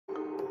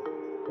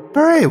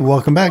Alright,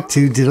 welcome back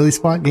to Diddly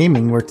Spot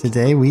Gaming, where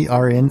today we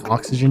are in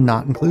Oxygen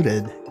Not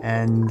Included.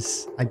 And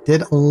I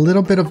did a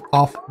little bit of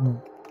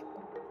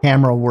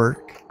off-camera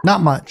work.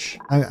 Not much.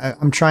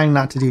 I'm trying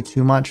not to do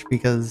too much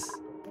because,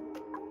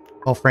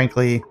 well,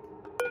 frankly,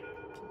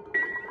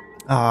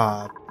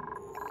 I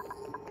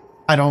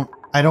don't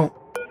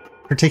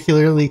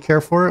particularly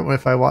care for it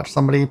if I watch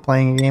somebody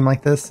playing a game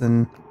like this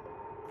and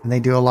they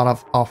do a lot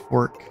of off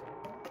work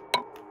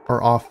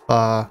or off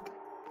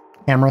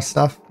camera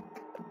stuff.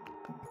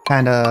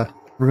 Kind of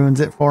ruins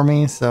it for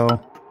me, so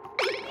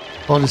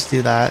we'll just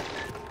do that.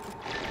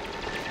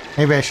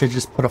 Maybe I should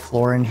just put a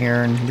floor in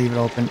here and leave it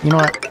open. You know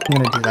what? I'm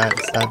gonna do that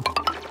instead.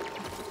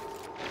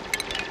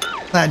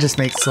 That just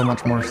makes so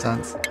much more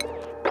sense.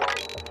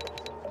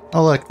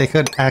 Oh look, they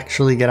could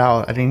actually get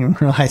out. I didn't even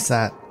realize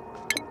that.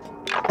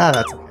 Ah,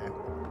 that's okay.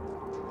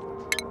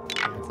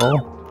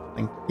 Cancel.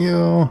 Thank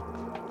you.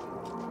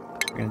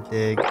 We're gonna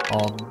dig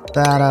all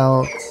that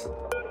out.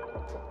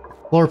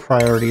 Floor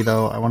priority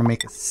though, I want to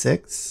make a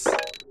 6 so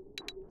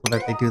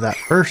that they do that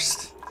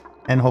first,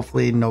 and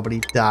hopefully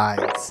nobody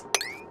dies.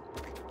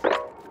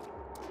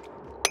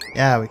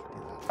 Yeah, we can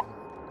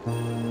do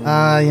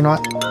that. You know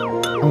what?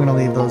 I'm gonna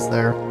leave those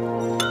there.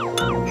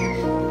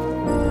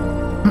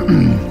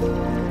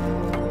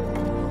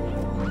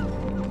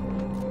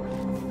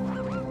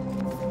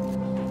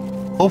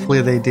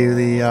 Hopefully they do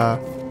the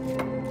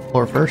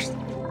floor first.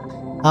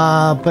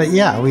 But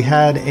yeah, we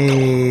had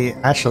a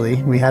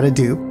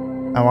dupe.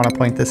 I want to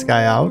point this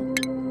guy out.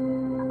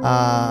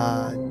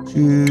 I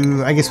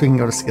guess we can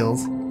go to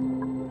skills.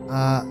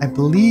 I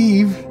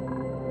believe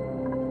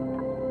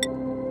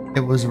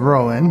it was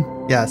Rowan,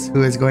 yes,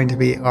 who is going to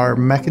be our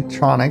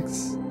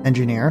mechatronics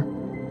engineer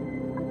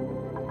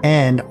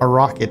and a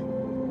rocket.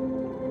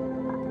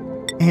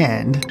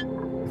 And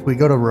if we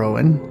go to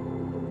Rowan,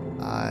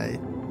 I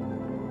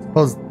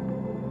suppose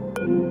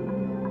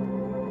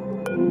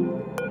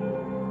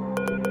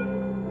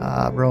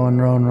Rowan,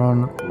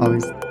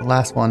 always the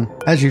last one,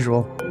 as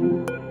usual.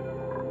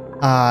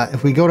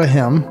 If we go to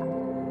him,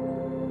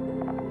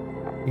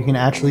 you can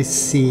actually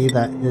see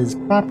that his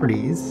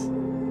properties...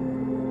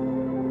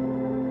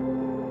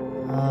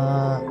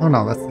 oh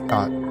no, that's the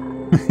cot.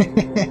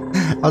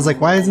 I was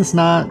like, why is this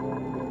not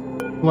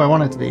who I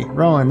want it to be?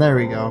 Rowan, there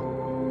we go.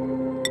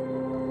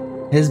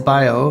 His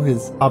bio,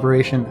 his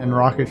operation and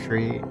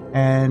rocketry,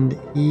 and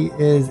he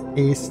is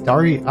a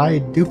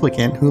starry-eyed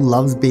duplicant who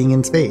loves being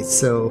in space,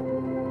 so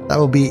that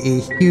will be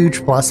a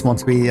huge plus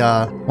once we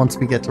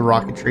get to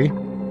rocketry.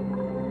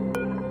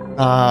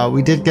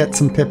 We did get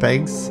some pip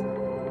eggs.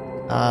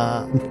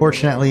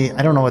 Unfortunately,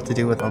 I don't know what to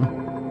do with them.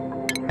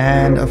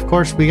 And of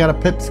course, we got a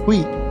pip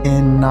squeak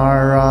in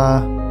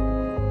our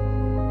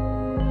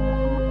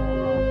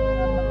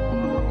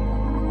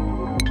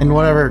in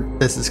whatever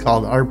this is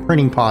called, our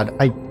printing pod.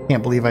 I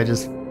can't believe I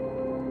just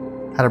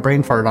had a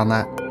brain fart on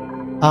that.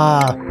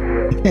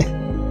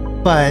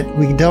 But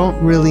we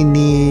don't really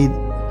need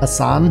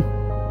Hassan.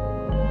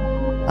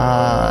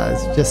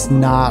 It's just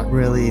not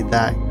really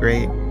that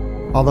great.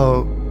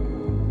 Although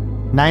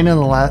 9 in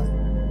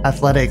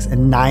athletics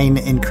and 9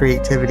 in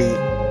creativity,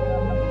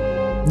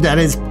 that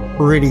is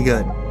pretty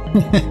good.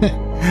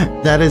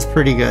 That is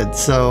pretty good.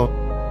 So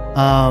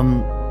I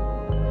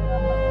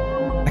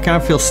kind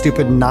of feel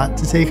stupid not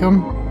to take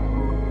him.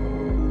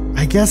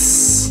 I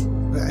guess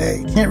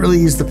I can't really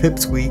use the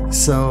pipsqueak,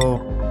 so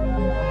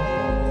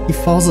he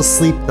falls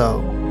asleep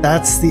though.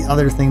 That's the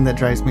other thing that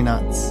drives me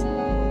nuts.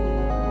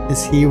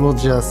 Is he will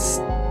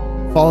just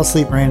fall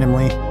asleep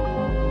randomly.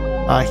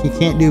 He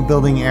can't do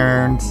building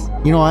errands.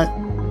 You know what?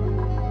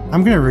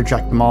 I'm gonna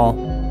reject them all.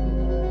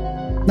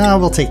 No,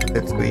 we'll take the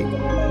pipsqueak.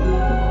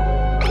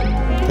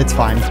 It's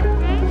fine.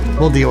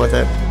 We'll deal with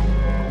it.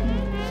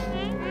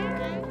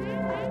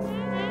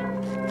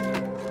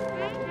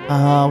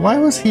 Why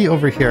was he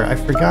over here? I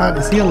forgot.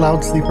 Is he a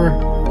loud sleeper?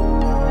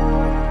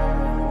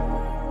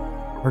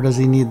 Or does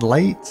he need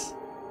light?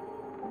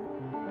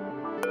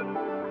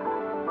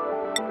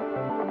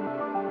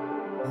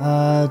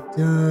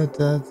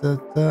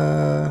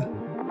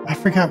 I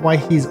forgot why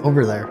he's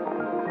over there.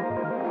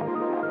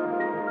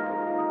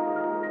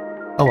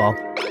 Oh well.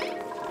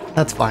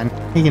 That's fine.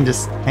 He can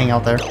just hang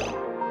out there.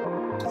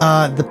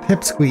 The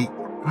pipsqueak.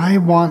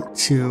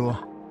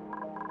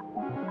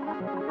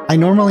 I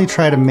normally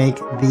try to make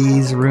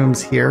these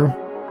rooms here.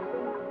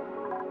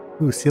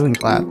 Ooh, ceiling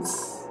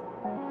flaps.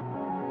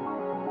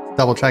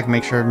 Double check,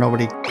 make sure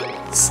nobody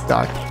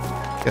stuck.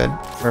 Good,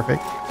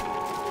 perfect.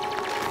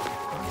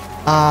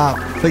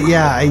 But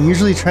yeah, I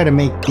usually try to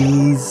make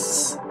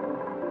these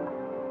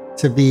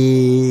to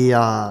be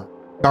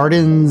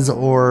gardens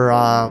or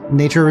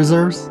nature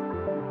reserves.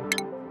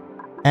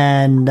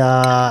 And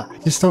I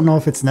just don't know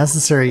if it's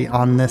necessary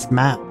on this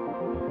map.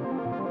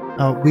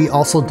 We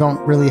also don't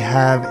really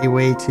have a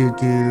way to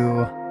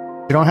do...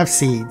 We don't have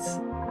seeds.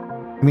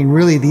 I mean,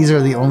 really, these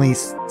are the only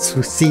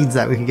seeds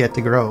that we could get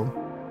to grow.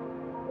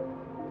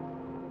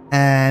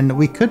 And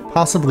we could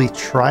possibly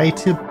try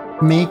to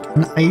make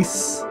an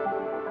ice.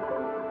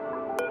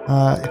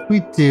 If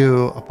we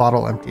do a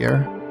bottle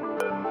emptier,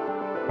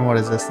 And what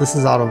is this? This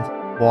is out of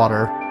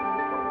water.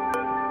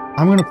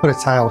 I'm going to put a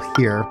tile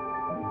here.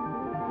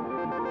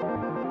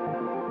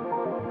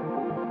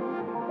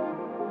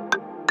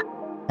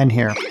 And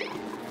here.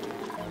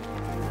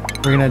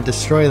 We're going to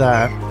destroy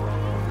that.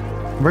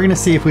 We're going to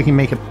see if we can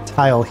make a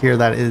tile here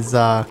that is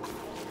ice.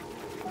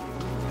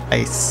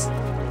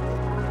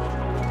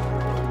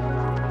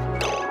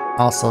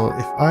 Also,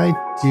 if I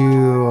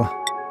do...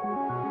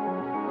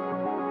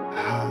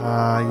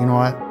 you know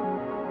what?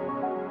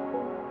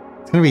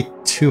 It's going to be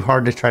too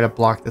hard to try to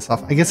block this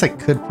off. I guess I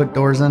could put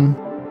doors in.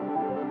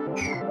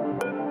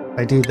 If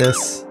I do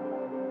this.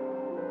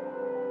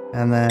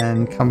 And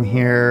then come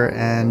here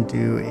and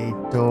do a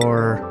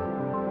door.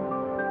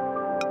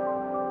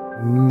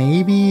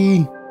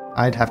 Maybe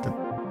I'd have to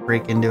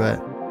break into it.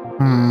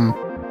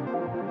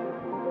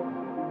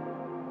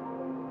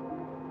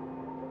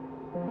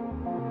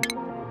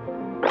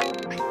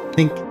 I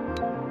think,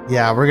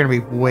 yeah, we're going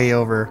to be way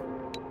over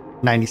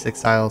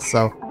 96 tiles,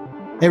 so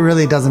it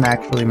really doesn't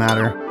actually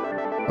matter.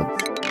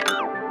 Oops.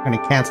 I'm going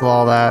to cancel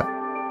all that.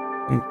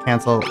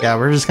 Cancel. Yeah,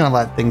 we're just going to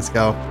let things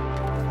go.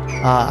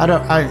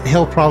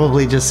 He'll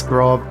probably just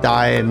grow up,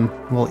 die, and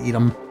we'll eat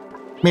him.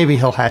 Maybe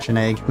he'll hatch an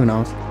egg. Who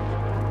knows?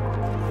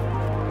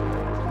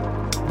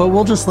 But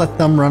we'll just let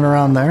them run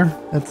around there.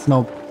 It's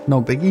no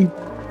biggie.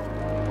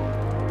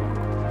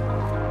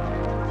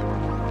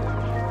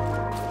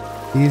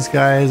 These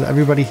guys,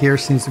 everybody here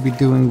seems to be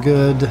doing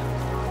good.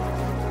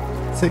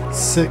 6,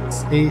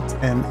 6, 8,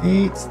 and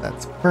 8.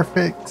 That's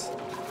perfect.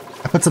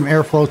 I put some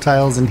airflow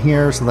tiles in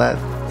here so that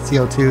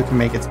CO2 can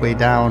make its way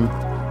down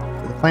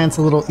to the plants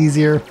a little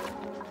easier.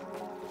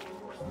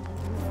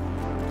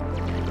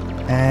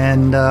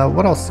 And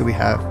what else do we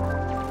have?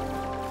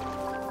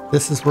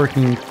 This is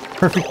working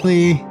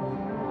perfectly.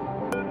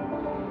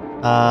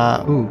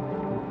 Ooh,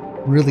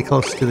 really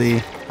close to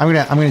the... I'm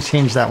gonna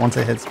change that once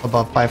it hits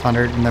above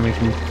 500, and then we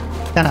can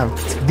kind of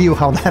view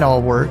how that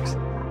all works.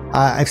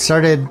 I've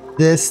started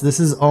this. This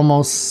is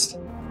almost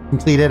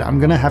completed. I'm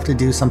gonna have to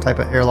do some type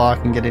of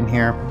airlock and get in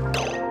here.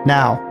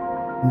 Now,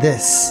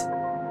 this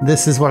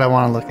is what I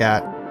want to look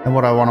at and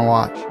what I want to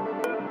watch.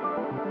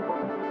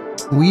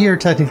 We are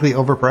technically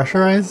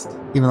overpressurized,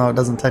 even though it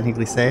doesn't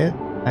technically say it.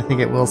 I think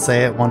it will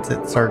say it once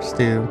it starts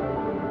to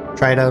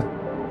try to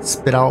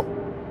spit out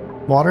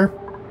water.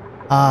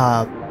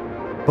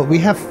 But we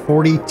have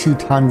 42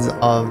 tons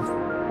of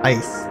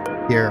ice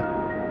here,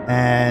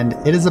 and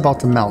it is about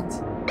to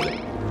melt.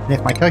 And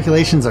if my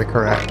calculations are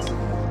correct,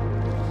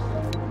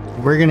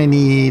 we're going to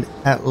need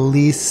at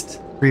least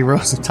 3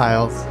 rows of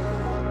tiles.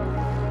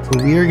 So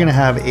we are going to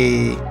have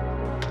a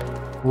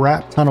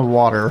crap ton of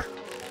water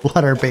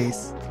flood our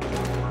base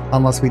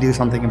unless we do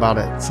something about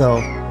it.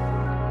 So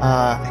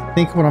I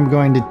think what I'm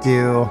going to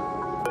do,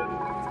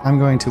 I'm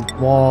going to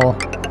wall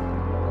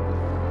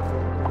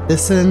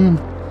this in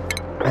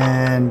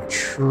and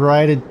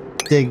try to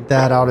dig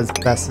that out as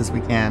best as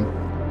we can.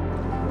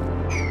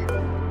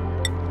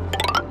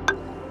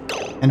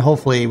 And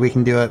hopefully we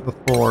can do it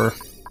before...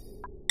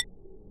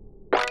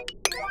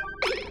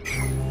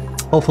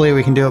 Hopefully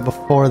we can do it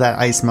before that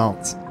ice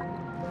melts.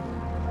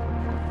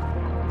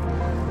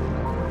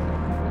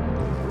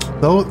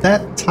 Though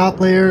that top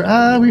layer,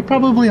 we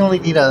probably only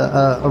need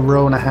a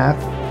row and a half,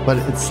 but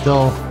it's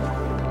still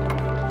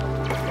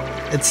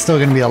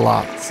going to be a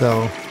lot.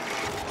 So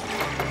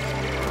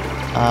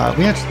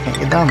we actually can't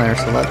get down there,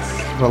 so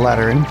let's put a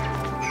ladder in.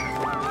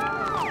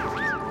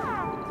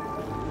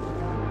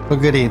 Oh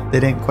goody, they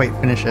didn't quite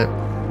finish it.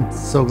 I'm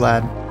so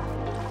glad.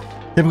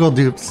 Typical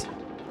dupes.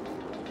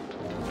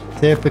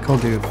 Typical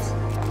dupes.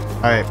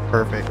 Alright,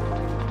 perfect.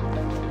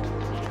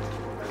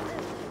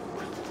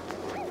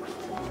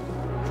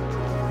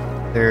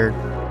 They're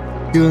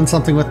doing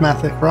something with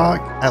Mathit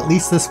Rock. At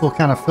least this will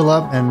kind of fill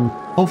up and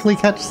hopefully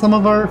catch some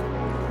of our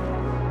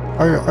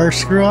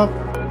screw up.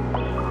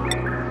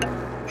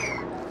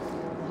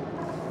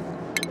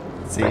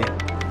 Let's see.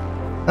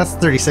 That's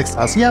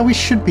 36,000. Yeah, we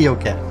should be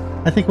okay.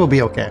 I think we'll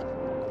be okay.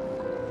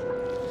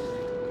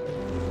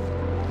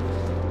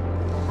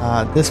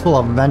 This will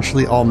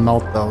eventually all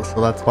melt though,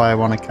 so that's why I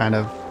want to kind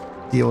of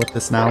deal with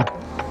this now.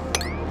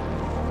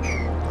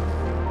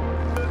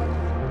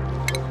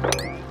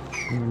 We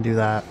can do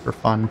that for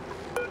fun.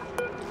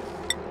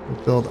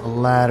 We'll build a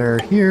ladder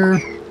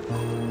here.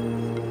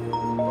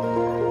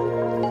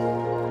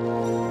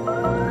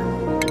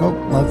 Oh,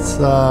 let's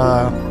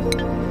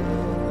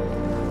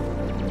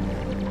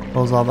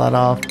close all that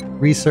off.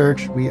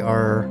 Research, we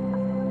are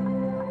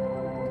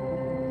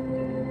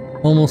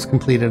almost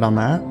completed on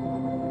that.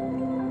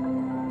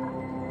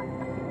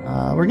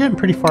 We're getting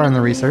pretty far in the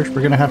research.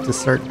 We're going to have to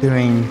start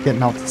getting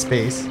out to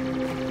space.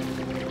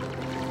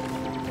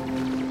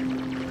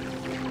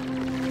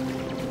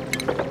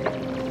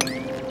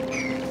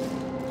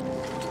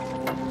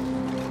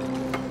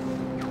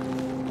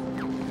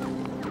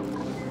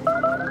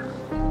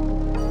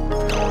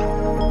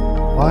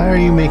 Why are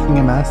you making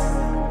a mess?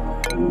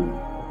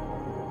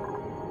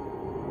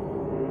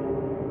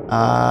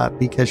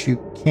 Because you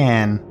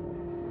can.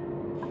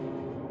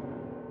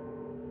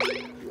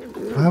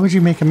 Why would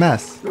you make a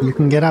mess? You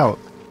can get out.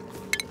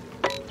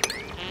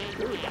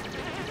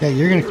 Yeah,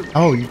 you're gonna...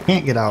 Oh, you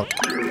can't get out.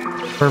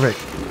 Perfect.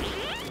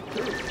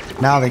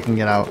 Now they can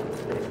get out.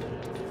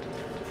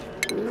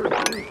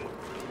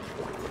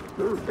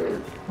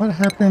 What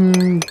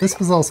happened? This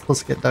was all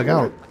supposed to get dug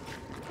out.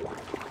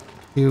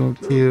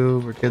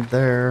 Two, we're good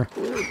there.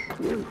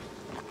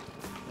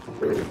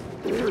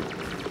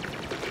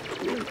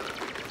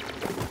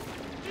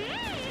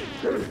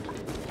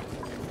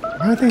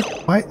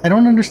 Why I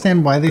don't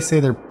understand why they say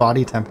their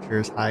body temperature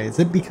is high. Is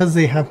it because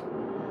they have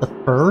the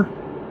fur?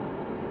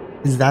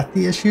 Is that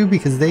the issue?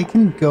 Because they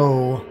can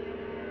go...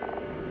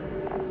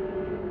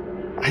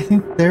 I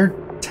think their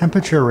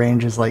temperature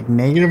range is like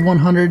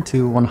 -100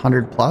 to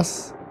 100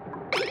 plus.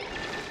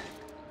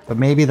 But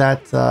maybe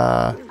that,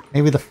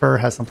 maybe the fur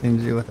has something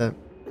to do with it.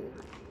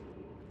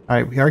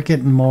 Alright, we are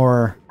getting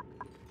more...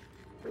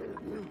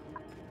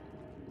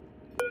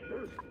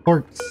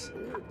 quartz.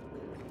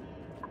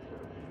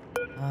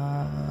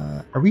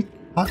 Are we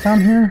hot down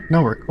here?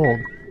 No, we're cold.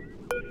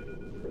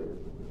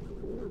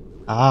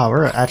 Ah,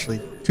 we're actually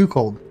too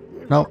cold.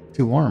 Nope,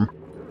 too warm.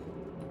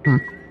 Hmm.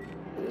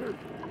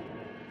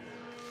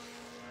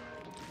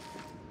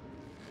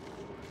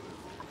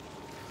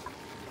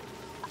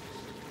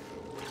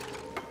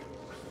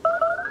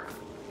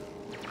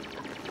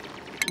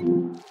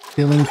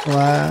 Ceiling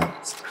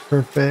collapsed.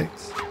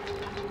 Perfect.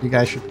 You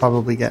guys should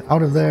probably get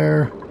out of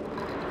there.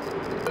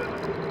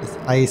 This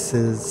ice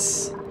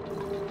is...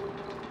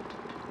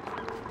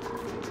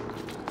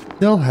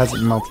 still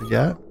hasn't melted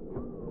yet.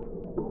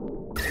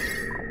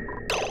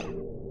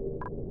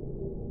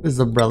 This is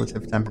the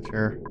relative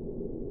temperature.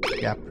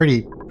 Yeah,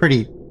 pretty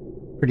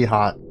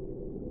hot.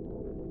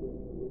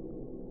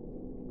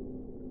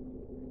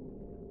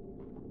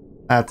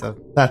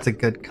 That's a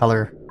good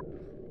color.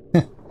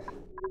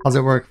 How's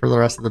it work for the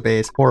rest of the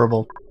base?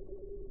 Horrible.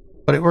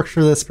 But it works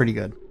for this pretty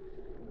good.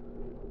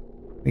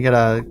 We get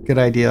a good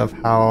idea of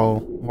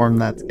how warm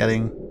that's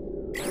getting.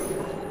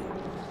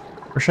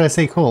 Or should I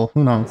say cool?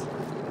 Who knows?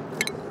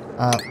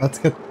 Let's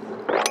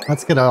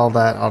get all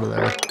that out of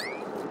there.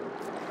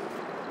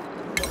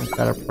 Make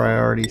that a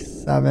priority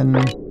 7,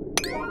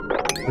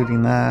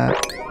 including that.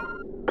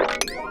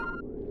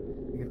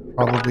 We could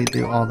probably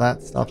do all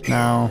that stuff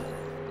now.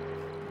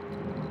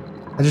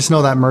 I just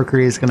know that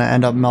mercury is going to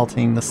end up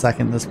melting the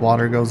second this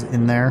water goes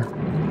in there.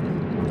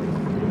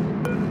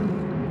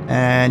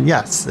 And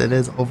yes, it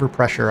is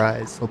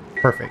overpressurized, so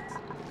perfect.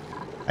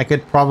 I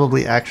could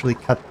probably actually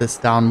cut this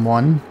down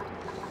 1.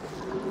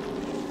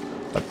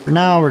 But for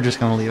now, we're just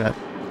going to leave it.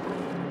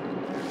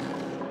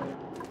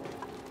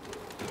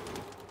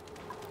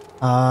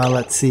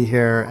 Let's see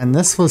here. And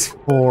this was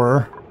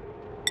for...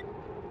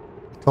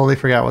 totally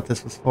forgot what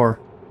this was for.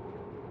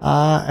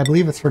 I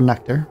believe it's for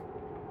nectar.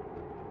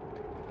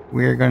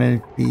 We're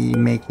going to be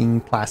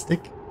making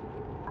plastic.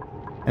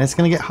 And it's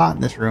going to get hot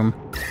in this room.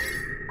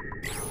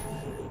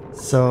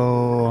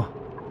 So...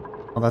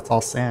 oh, that's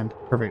all sand.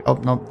 Perfect. Oh,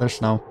 no, there's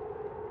snow.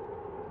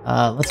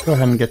 Let's go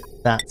ahead and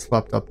get that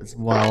swept up as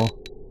well.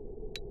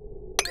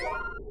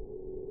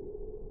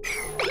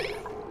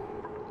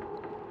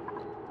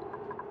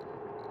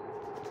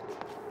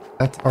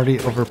 That's already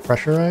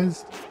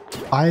overpressurized?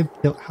 5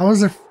 how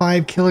is there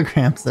 5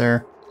 kilograms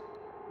there?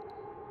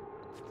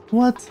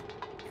 What?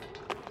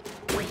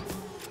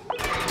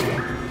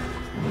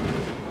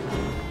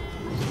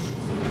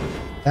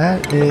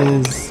 That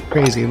is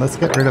crazy. Let's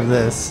get rid of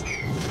this.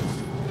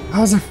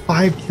 How is there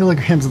 5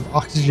 kilograms of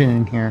oxygen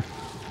in here?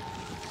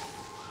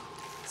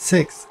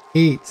 6,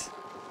 8,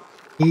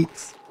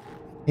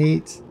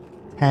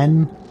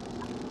 10.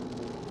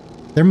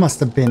 There must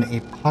have been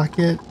a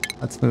pocket.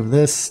 Let's move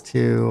this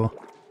to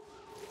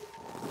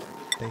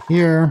stay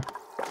here.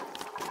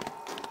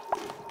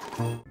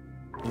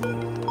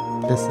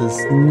 This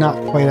is not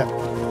quite at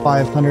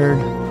 500.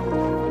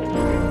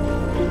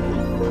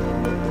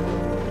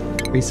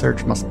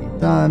 Research must be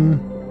done.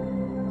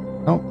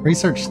 Nope,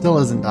 research still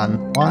isn't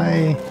done.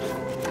 Why?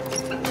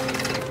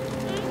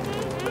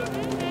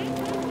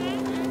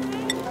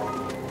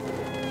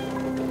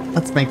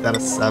 Let's make that a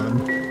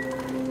 7.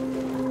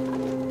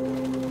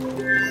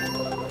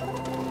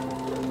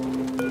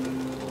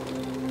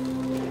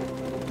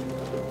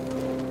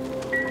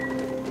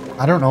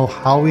 I don't know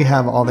how we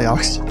have all the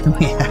oxygen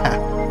we have.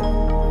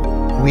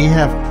 We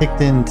have kicked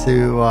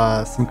into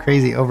some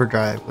crazy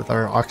overdrive with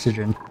our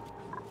oxygen.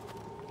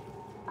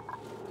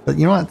 But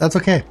you know what? That's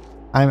okay.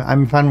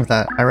 I'm fine with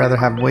that. I'd rather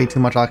have way too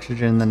much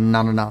oxygen than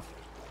not enough.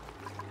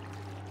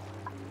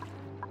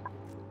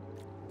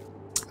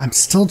 I'm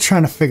still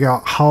trying to figure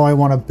out how I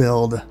want to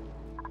build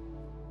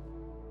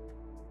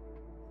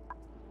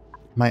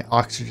my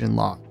oxygen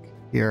lock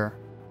here.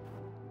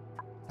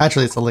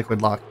 Actually, it's a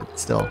liquid lock, but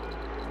still.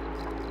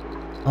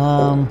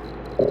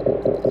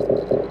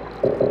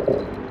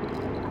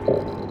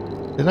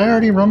 Did I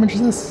already rummage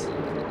this?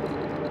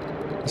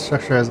 The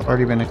structure has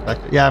already been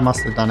affected. Yeah, I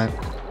must have done it.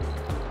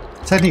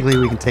 Technically,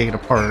 we can take it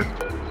apart.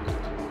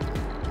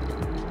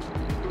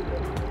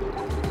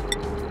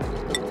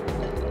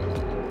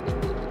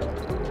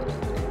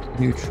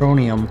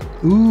 Neutronium.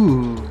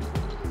 Ooh,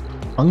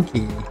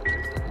 funky.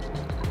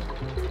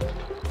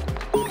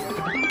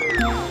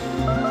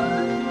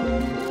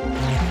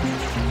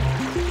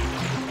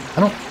 I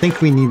don't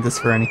think we need this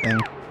for anything.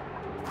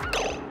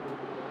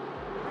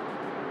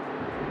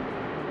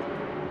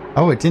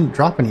 Oh, it didn't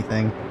drop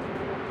anything.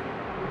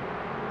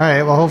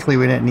 Alright, well hopefully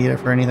we didn't need it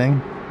for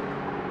anything.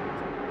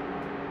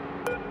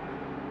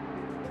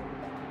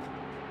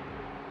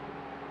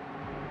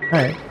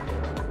 Alright.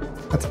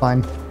 That's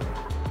fine.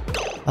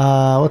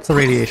 What's the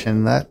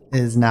radiation? That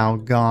is now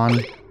gone.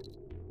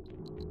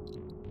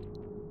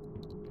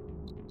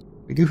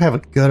 We do have a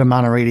good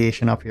amount of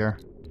radiation up here.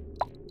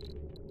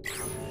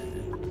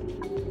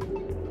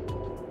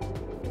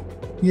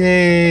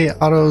 Yay!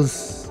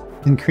 Autos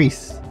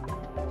increase.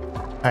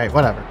 Alright,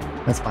 whatever.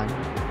 That's fine.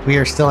 We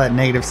are still at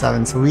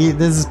 -7, so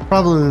this is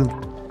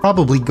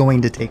probably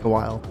going to take a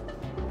while.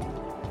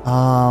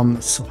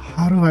 So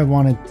how do I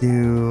want to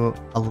do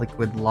a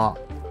liquid lock?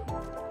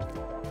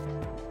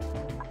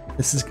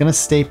 This is gonna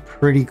stay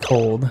pretty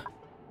cold.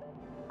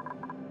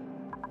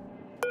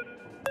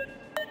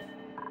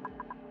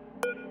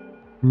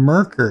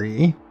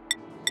 Mercury.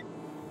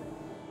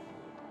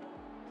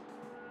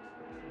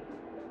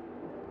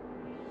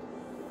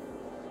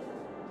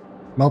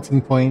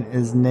 Melting point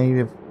is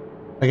negative.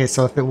 Okay,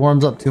 so if it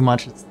warms up too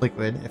much, it's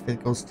liquid. If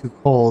it goes too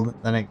cold,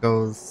 then it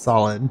goes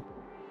solid.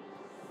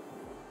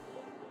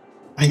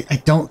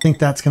 I don't think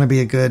that's going to be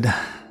a good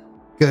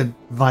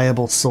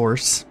viable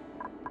source.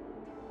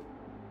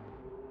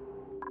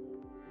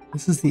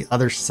 This is the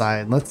other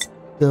side. Let's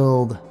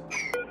build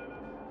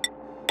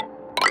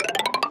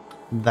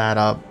that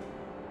up.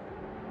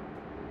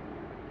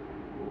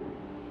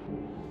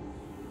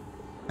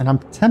 And I'm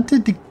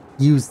tempted to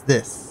use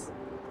this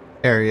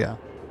area.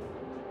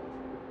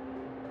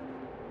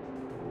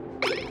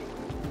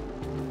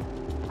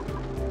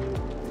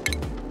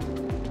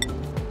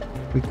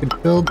 We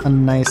could build a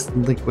nice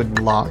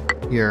liquid lock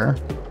here.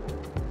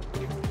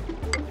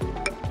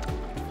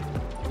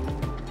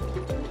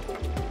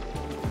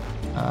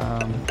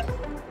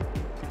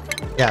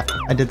 Yeah,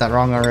 I did that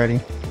wrong already.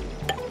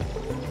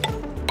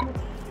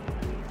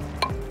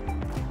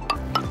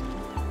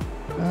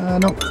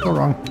 Nope, still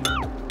wrong.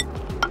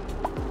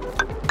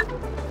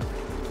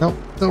 Nope,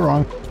 still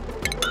wrong.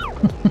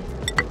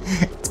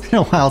 It's been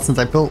a while since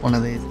I built one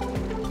of these.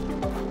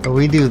 So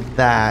we do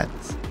that.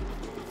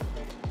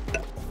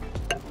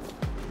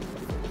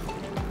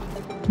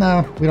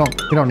 No, we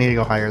don't need to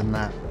go higher than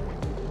that.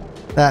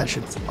 That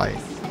should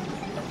suffice.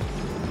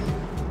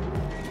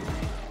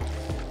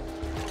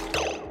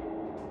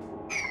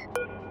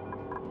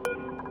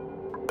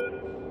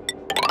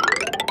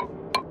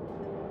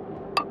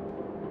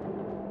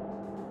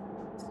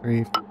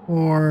 Three,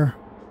 4,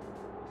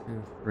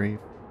 2, 3,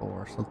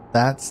 4. So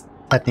that's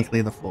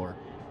technically the floor.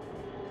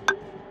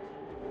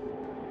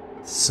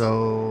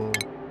 So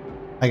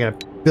I gotta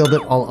build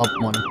it all up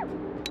one.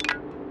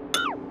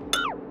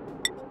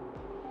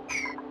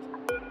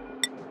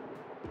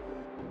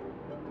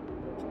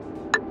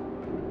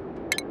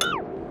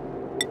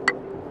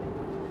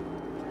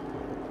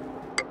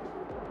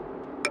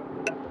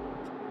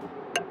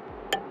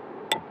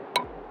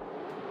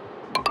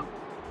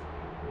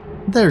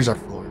 There's our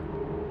floor.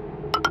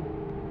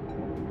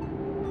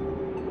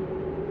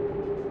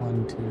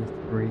 1, 2,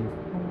 3,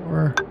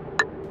 4.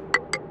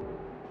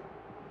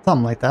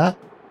 Something like that.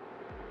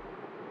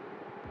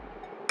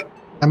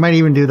 I might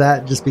even do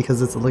that just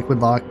because it's a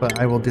liquid lock, but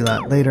I will do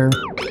that later.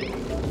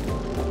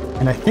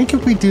 And I think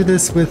if we do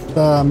this with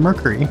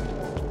mercury,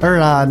 or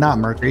not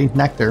mercury,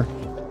 nectar,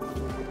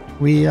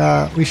 we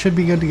should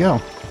be good to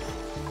go.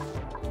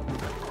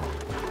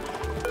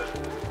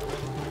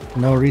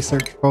 No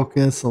research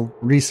focus, so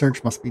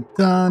research must be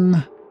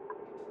done.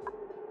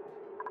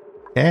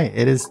 Okay,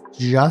 it is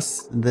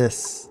just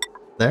this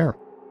there.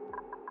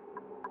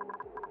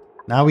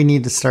 Now we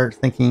need to start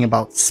thinking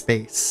about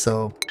space.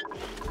 So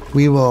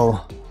we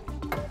will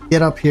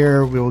get up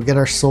here, we will get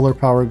our solar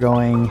power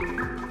going.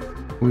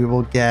 We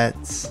will get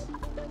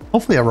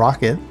hopefully a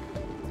rocket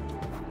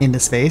into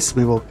space.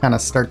 We will kind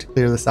of start to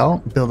clear this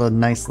out, build a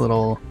nice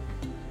little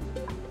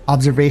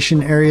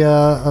observation area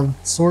of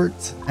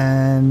sorts,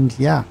 and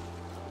yeah,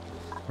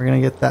 we're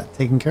gonna get that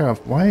taken care of.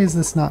 Why is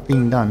this not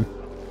being done?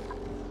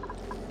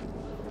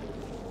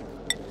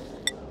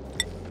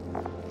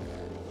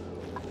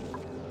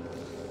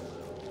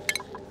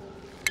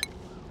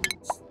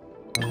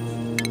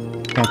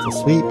 Cancel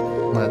sweep.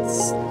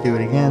 Let's do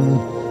it again.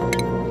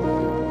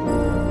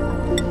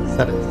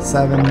 Set it to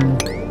 7.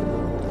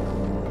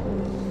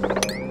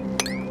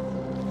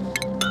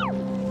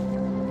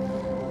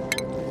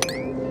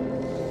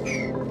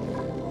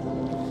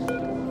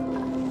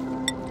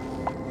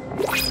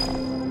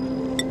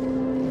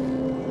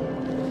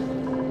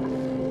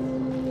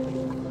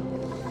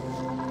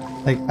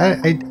 Like,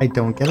 I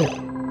don't get it.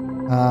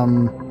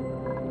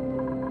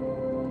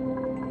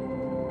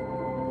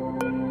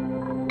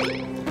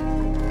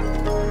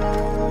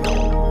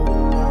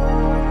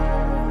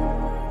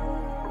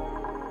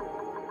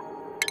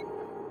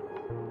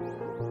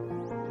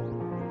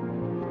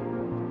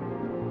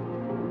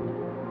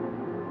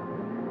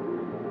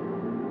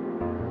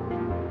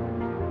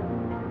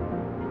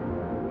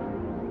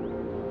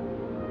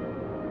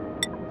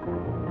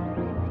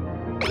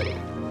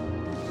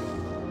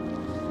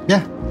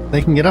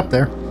 they can get up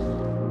there.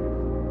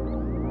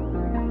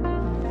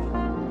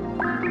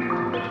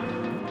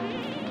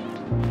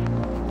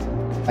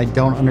 I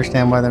don't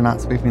understand why they're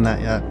not sweeping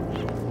that yet.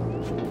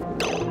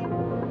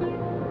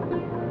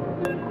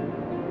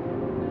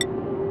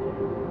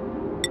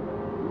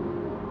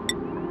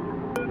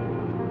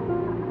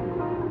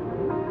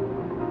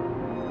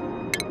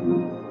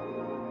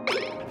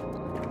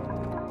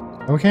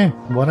 Okay,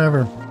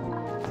 whatever.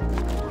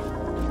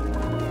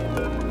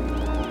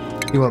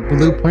 See what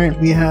blueprint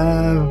we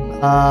have.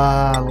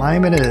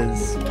 Lime it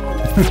is.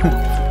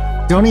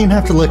 Don't even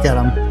have to look at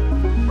them.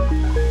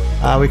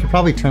 We could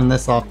probably turn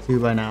this off too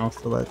by now,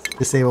 so let's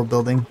disable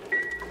building.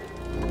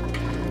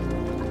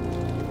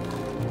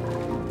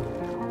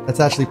 That's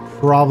actually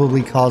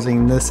probably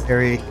causing this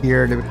area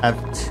here to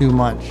have too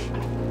much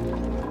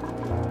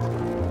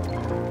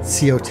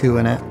CO2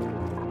 in it.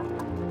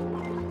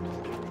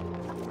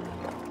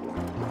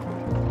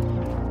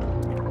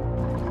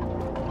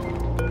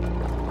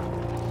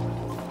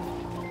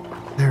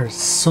 There's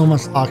so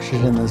much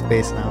oxygen in this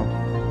base now.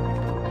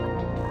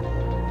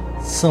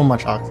 So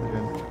much oxygen.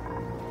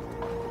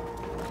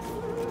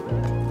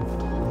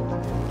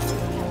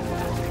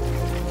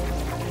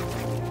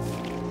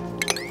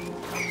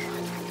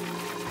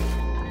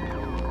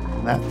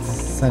 That's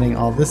sending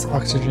all this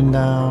oxygen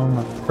down.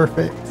 That's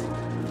perfect.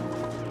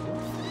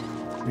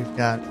 We've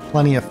got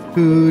plenty of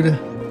food.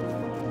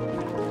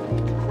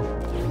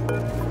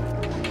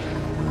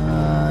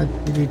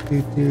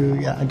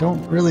 Yeah, I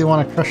don't really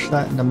want to crush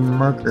that into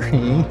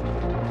mercury.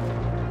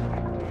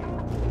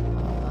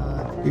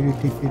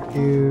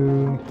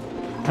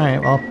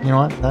 Alright, well, you know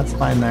what? That's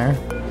fine there.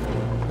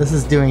 This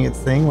is doing its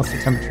thing. What's the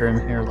temperature in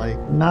here? Like,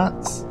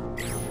 not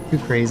too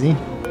crazy.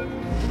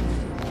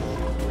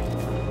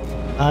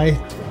 I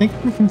think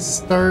we can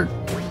start.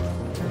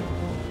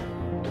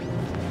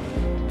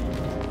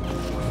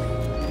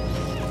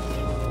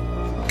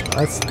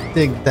 Let's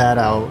dig that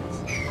out.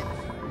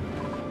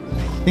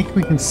 I think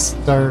we can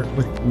start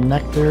with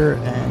nectar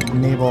and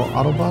enable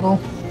auto bottle.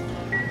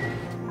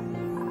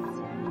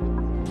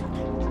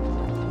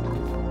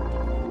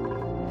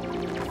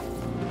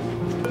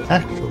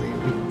 Actually,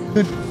 we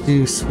could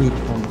do sweep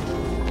only,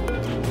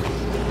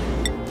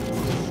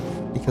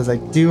 because I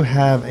do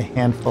have a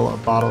handful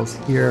of bottles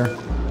here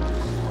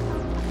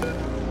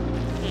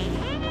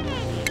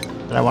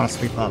that I want to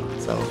sweep up.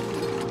 So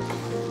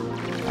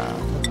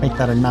let's make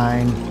that a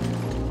 9.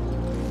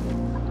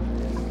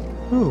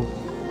 Ooh.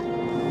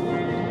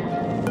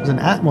 There's an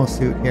Atmo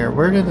suit here.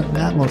 Where did an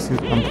Atmo suit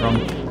come from?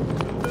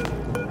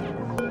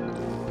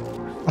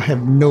 I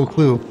have no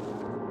clue.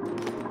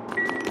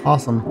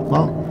 Awesome.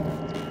 Well,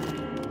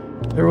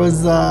 there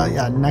was,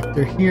 yeah,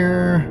 nectar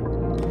here,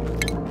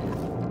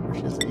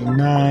 which is a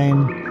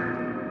 9.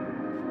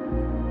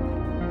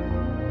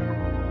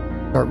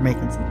 Start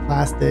making some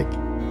plastic.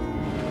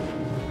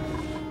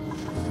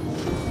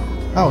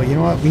 Oh, you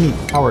know what? We need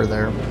power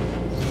there.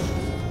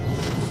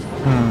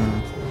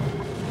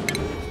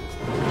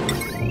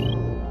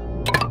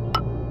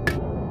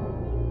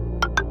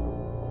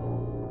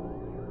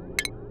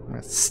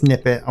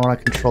 Snip it. I want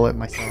to control it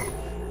myself.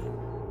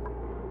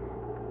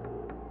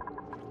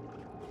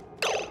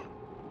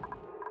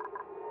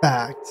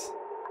 Fact,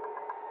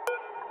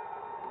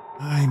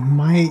 I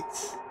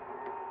might.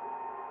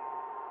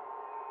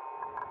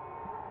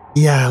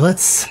 Yeah,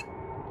 let's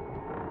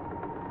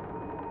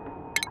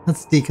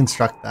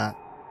deconstruct that.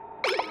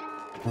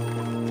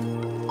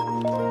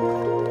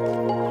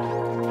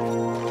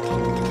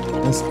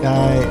 This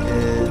guy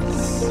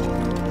is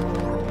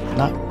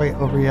not quite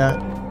over yet.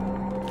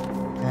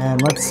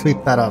 And let's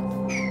sweep that up.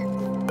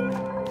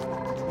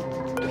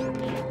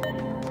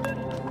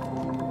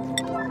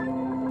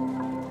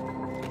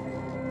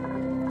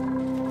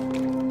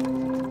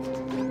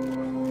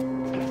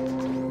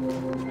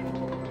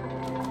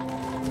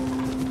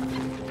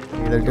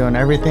 They're doing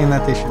everything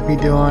that they should be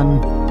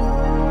doing.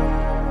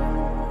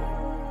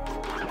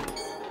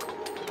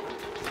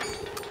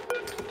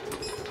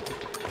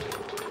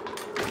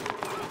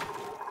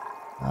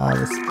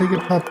 The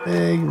spigot pup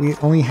egg, we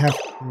only have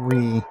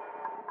 3.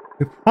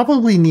 We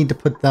probably need to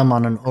put them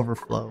on an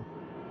overflow.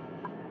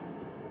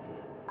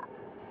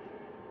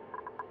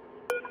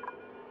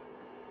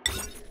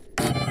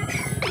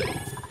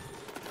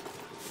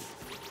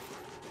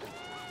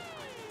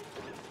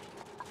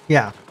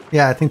 Yeah,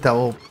 I think that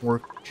will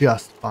work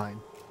just fine.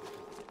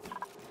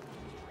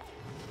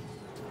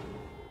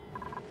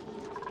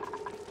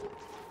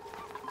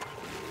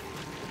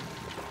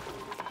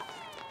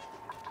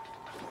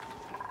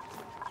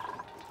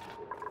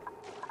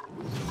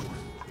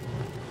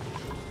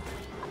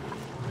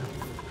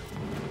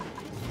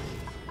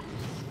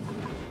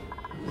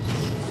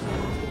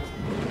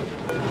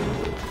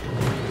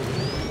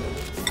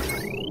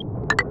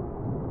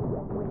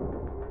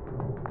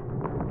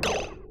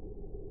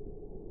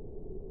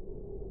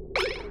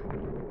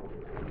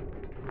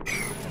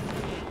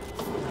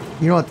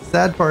 You know what the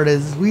sad part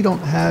is we don't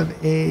have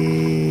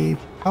a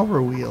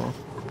power wheel.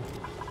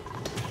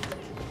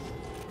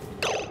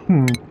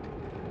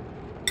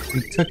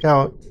 We took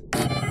out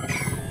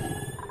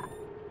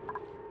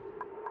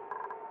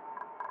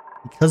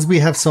because we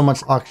have so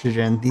much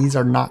oxygen, these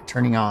are not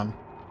turning on.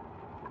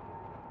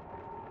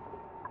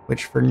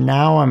 Which for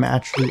now I'm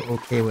actually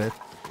okay with.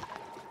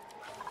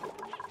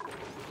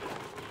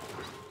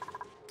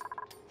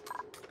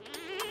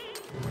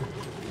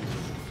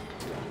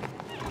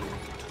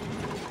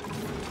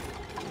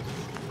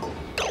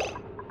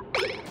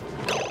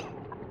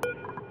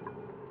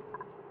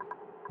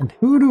 And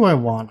who do I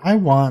want? I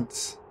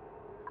want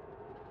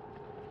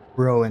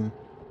Rowan.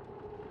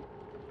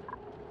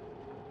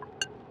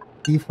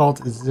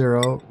 Default is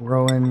 0.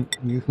 Rowan,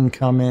 you can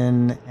come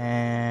in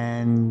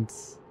and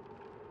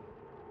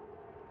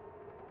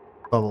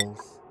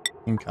Bubbles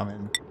can come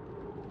in.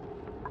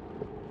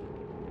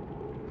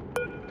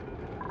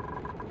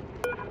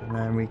 And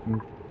then we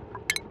can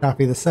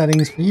copy the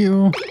settings for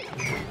you.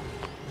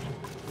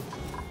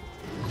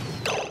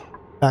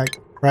 Back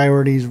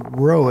priorities,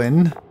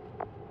 Rowan.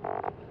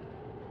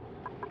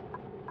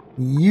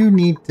 You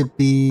need to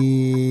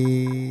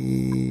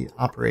be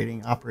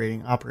operating.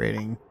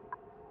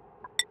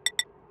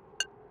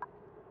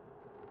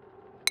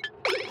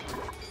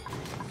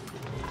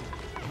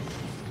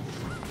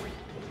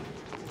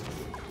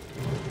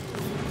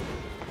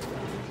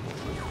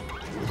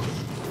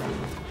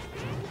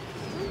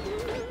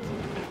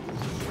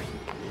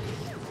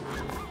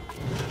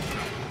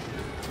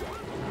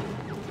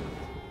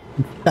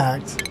 In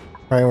fact,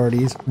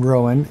 priorities,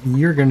 Rowan,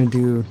 you're gonna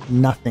do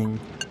nothing.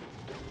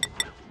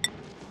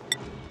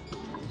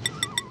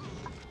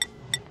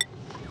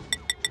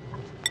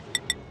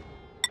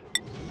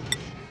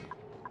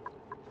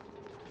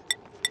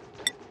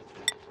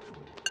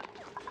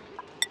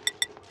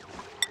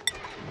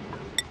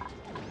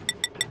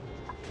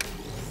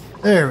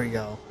 There we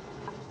go.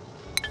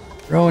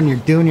 Rowan, you're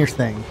doing your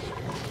thing.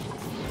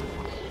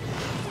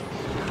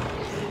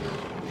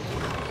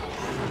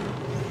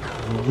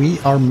 We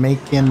are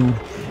making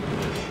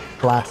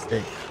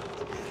plastic.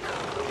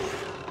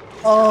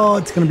 Oh,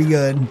 it's gonna be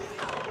good.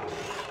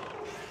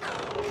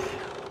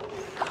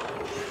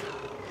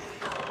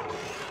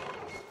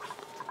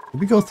 Did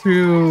we go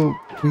through?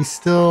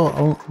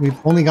 We've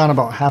only gone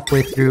about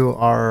halfway through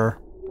our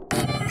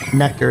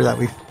nectar that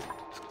we've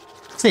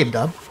saved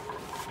up.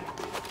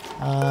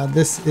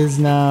 This is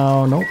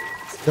now, nope,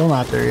 still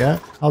not there yet.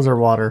 How's our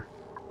water?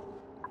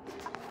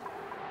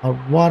 Our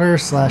water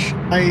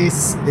 /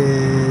 ice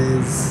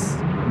is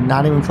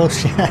not even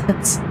close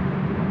yet.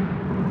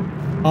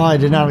 Oh, I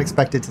did not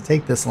expect it to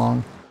take this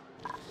long.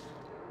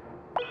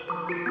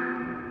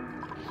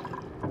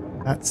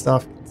 That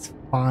stuff is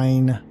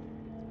fine.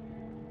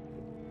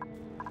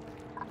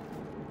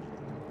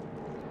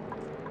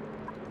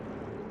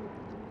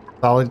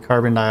 Solid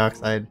carbon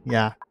dioxide.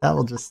 Yeah, that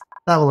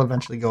will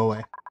eventually go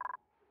away.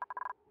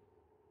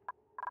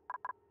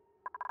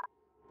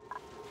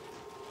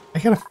 I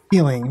got a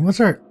feeling.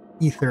 What's our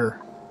ether?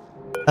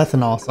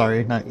 Ethanol,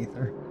 sorry, not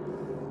ether.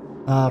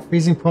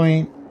 Freezing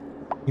point,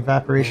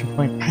 evaporation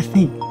point. I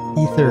think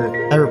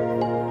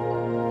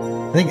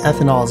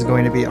ethanol is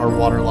going to be our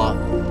water lock.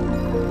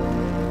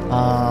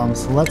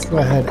 So let's go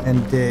ahead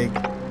and dig.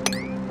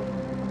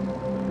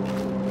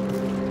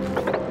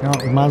 You know,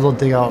 we might as well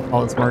dig out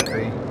all its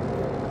mercury.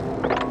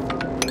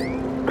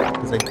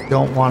 Because I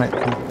don't want it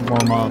to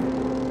warm up.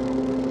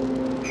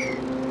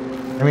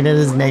 I mean, it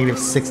is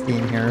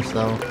 -16 here,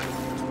 so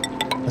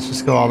let's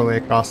just go all the way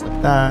across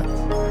like that.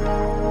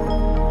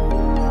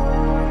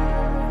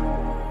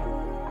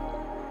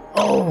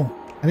 Oh,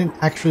 I didn't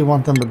actually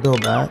want them to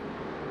build that.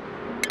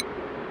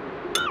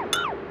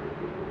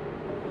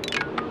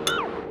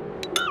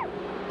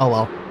 Oh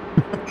well.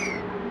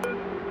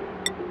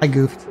 I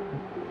goofed.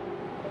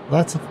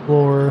 That's a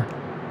floor.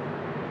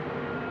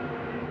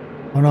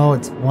 Oh no,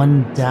 it's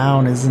one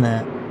down, isn't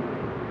it?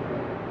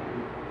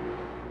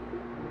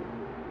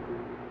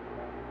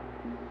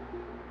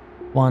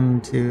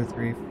 One, two,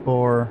 three,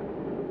 four.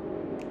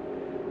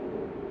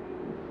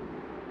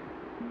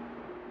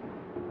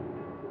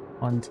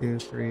 One, two,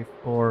 three,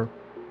 four.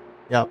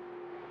 Yep.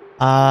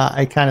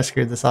 I kind of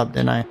screwed this up,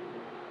 didn't I?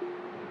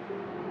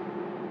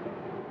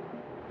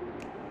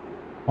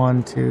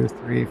 1, 2,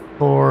 3,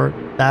 4.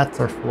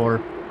 That's our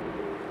floor.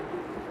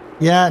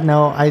 Yeah,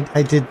 no, I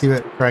did do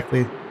it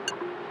correctly.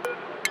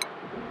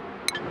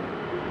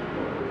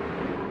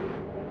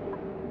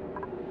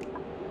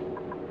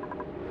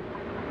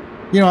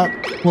 You know what?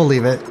 We'll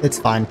leave it. It's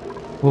fine.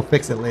 We'll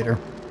fix it later.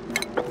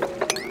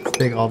 Let's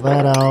dig all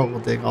that out. We'll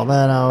dig all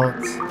that out.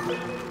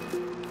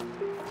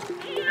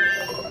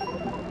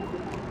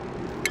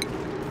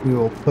 We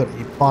will put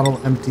a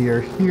bottle emptier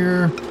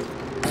here.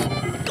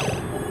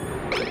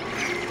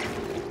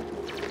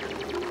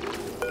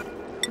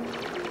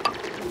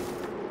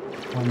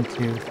 1,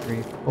 2,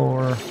 3,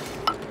 4.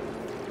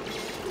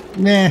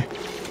 Nah.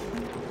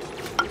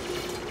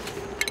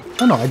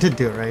 Oh no, I did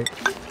do it right.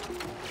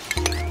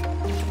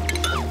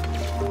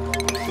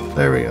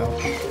 There we go.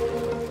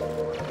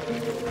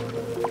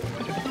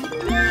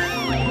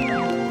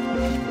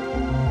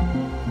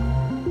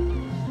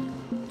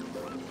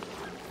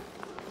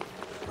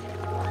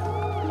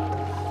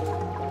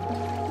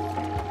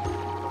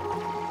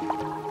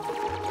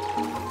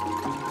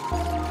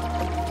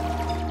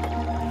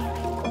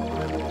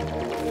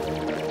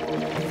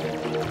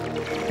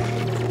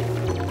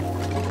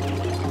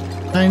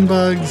 Pine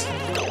bugs.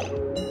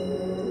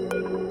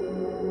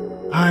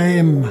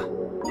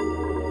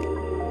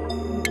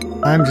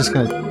 I'm just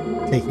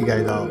gonna take you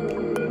guys out.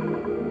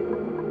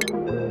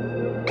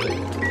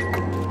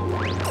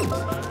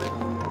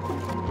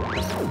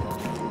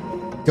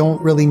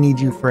 Don't really need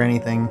you for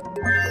anything.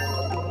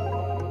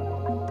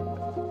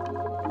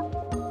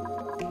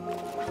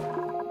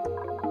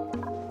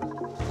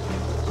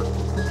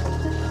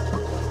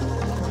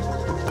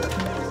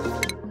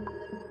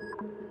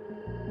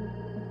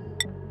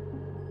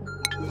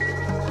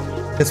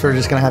 Guess we're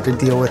just gonna have to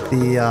deal with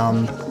the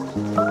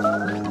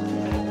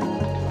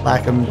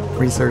lack of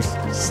research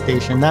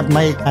station. That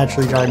might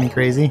actually drive me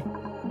crazy.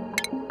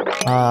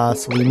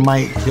 So we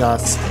might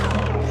just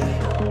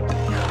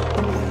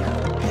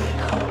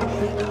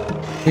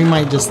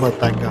let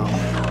that go.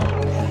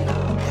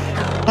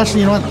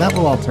 Actually, you know what? That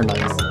will all turn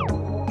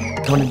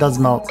ice. When it does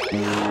melt,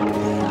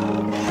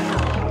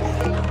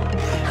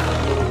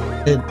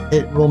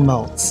 it will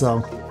melt.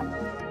 So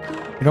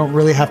you don't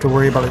really have to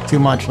worry about it too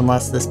much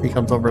unless this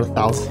becomes over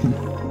 1,000.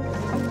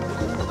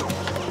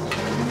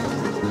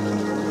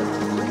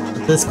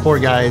 This poor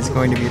guy is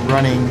going to be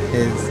running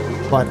his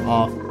butt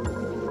off.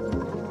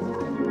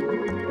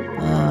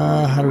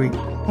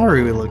 How are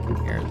we looking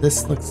here?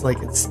 This looks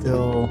like it's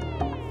still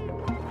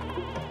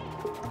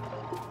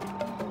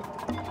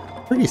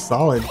pretty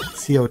solid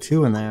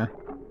CO2 in there.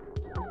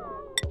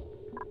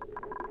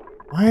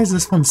 Why is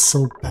this one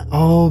so bad?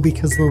 Oh,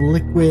 because the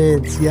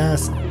liquids.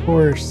 Yes, of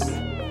course.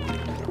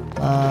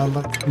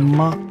 Let's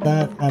mop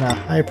that at a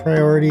high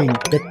priority and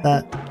get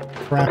that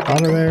crap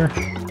out of there.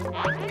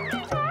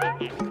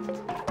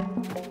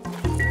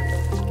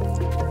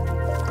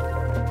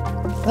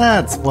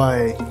 That's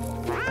why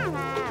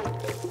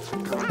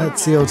that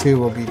CO2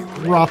 will be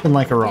dropping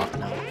like a rock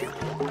now.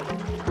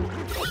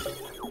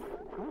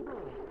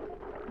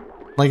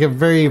 Like a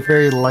very,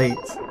 very light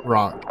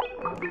rock.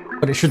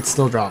 But it should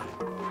still drop.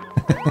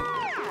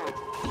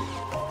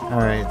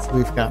 Alright, so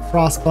we've got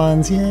frost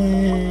buns.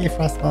 Yay,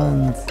 frost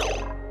buns.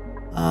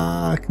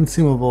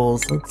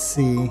 Consumables. Let's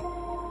see.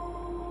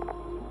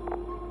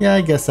 Yeah,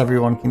 I guess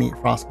everyone can eat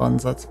frost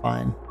buns. That's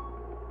fine.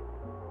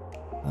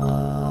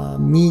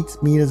 Meat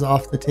is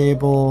off the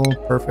table.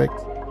 Perfect.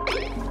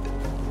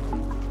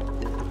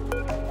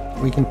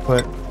 We can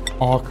put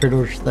all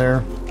critters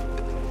there.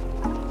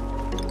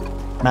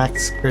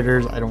 Max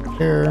critters, I don't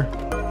care.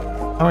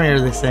 How many are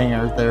they saying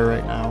are there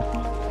right now?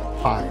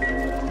 5.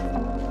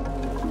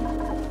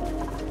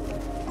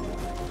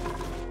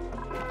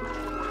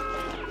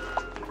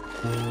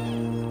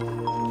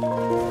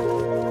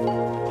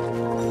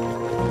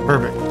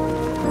 Perfect.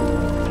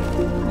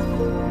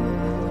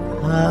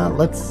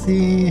 Let's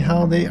see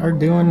how they are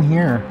doing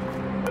here.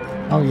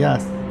 Oh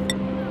yes.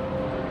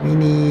 We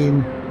need...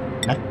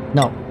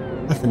 no,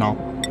 ethanol.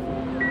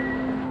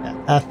 Yeah,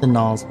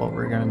 ethanol is what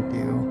we're gonna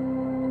do.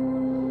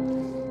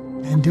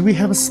 And do we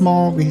have a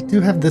small... we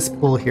do have this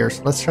pool here,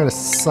 so let's try to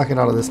suck it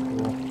out of this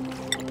pool.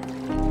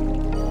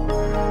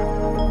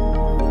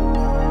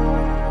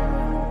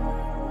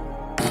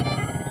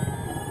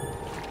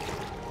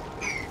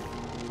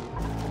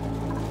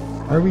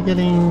 Are we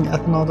getting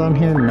ethanol down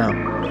here? No.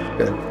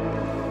 Good.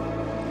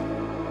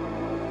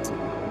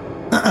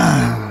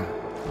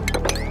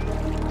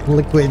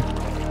 Liquid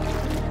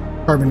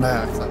carbon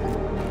dioxide.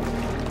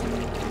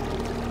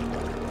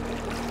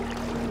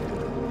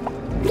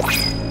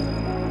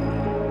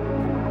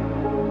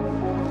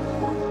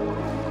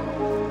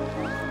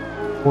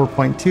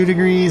 .2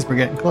 degrees, we're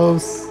getting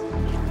close.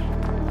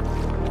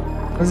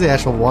 What is the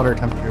actual water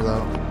temperature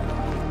though?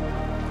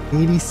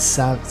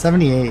 87,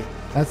 78.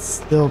 That's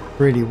still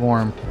pretty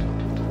warm.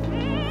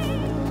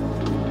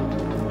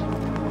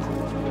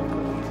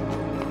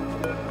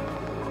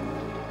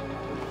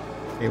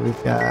 Okay,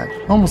 we've got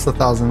almost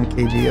 1,000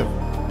 kg of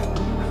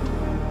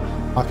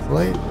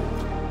oxalate.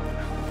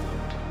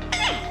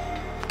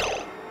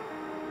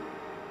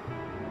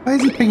 Why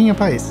is he picking up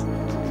ice?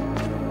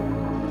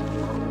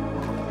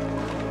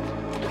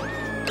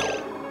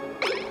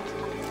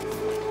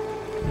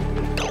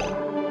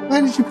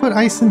 Why did you put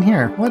ice in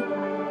here? What?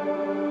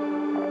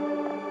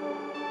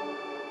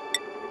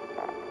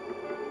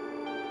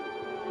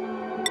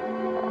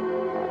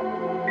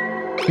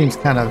 Seems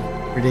kind of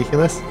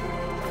ridiculous.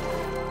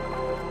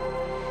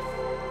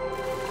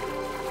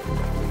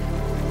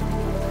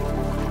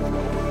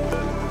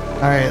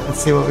 Alright, let's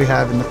see what we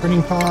have in the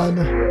printing pod.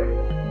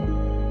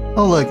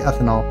 Oh look,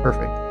 ethanol,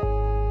 perfect.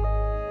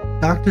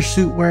 Doctor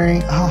suit wearing,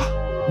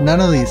 none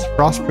of these.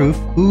 Frostproof.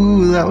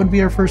 Ooh, that would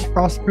be our first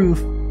frostproof.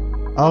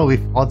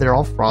 Oh, they're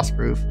all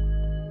frostproof.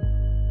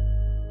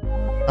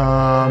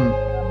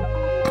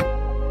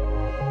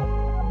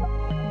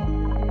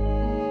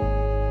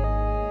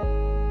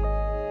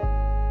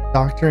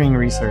 Doctoring,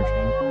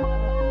 researching.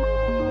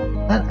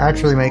 That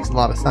actually makes a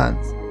lot of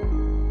sense.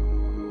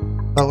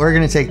 But we're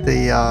gonna take the,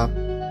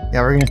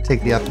 yeah, we're gonna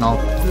take the ethanol.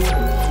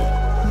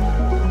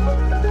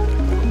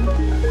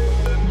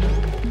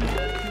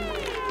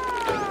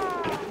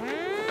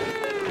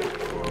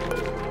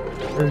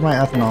 Where's my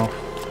ethanol?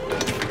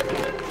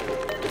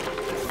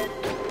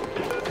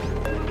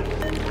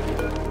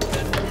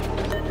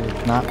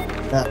 not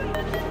that.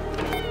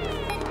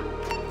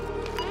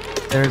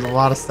 There's a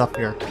lot of stuff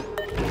here.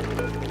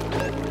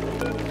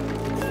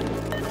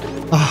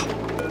 Ah.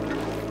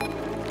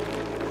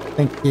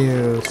 Thank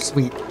you.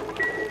 Sweet.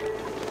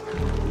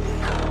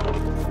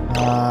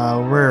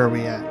 Where are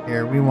we at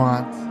here? We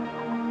want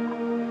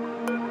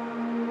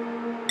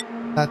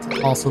that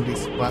to also be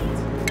swept.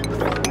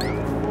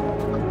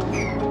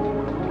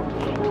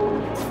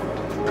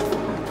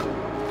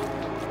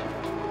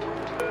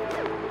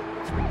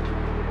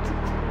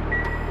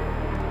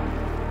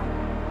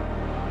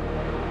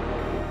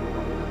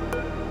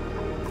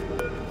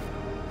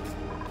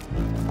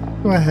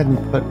 Go ahead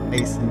and put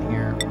ice in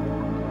here.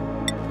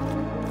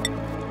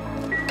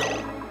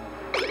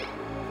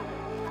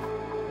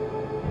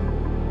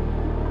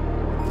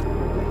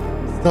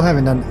 Still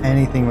haven't done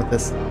anything with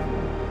this stuff.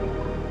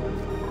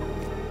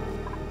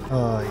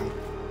 Oh,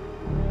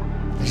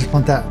 yeah. I just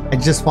want that. I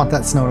just want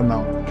that snow to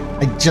melt.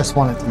 I just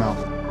want it to melt.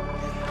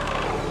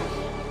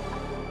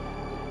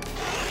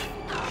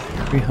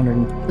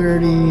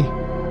 330.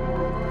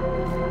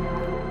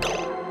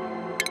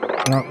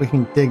 No, we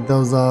can dig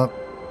those up.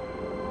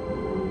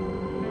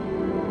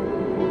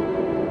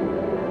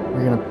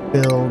 We're gonna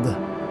build.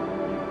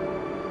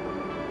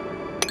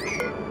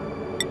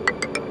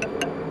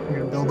 We're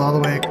gonna build all the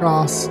way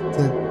across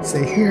to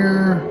say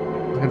here.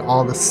 Look at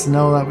all the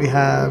snow that we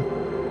have.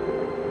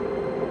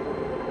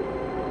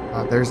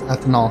 There's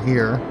ethanol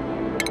here.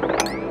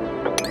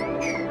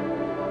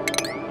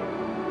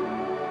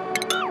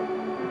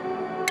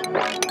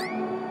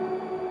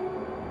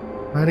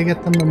 Try to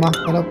get them to mock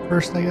that up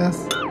first, I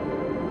guess.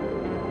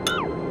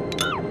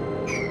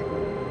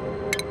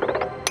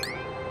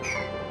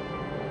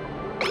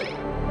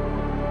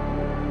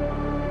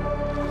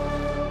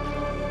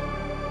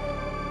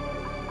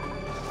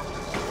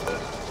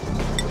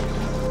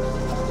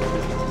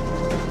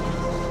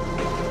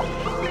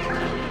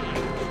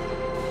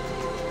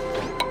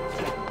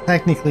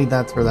 Technically,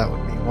 that's where that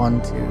would be.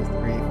 1, 2, 3,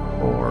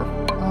 4,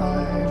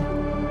 5.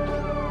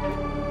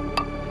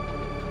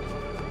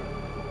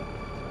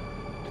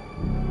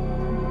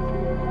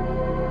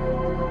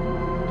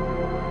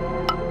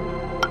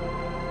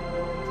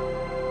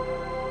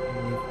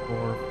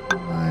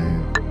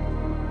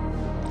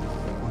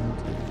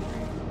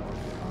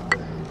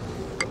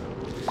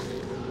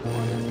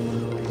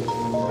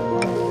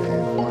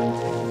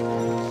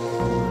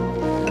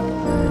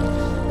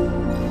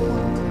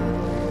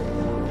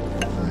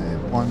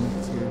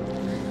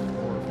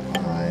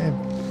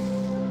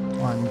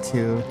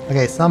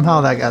 Okay,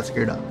 somehow that got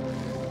screwed up.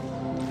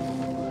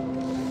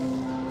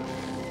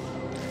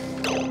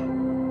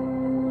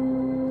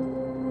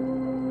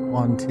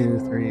 One, two,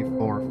 three,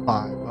 four,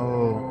 five.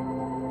 Oh.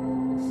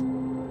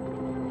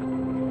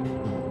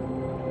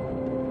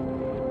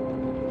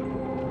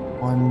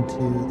 One,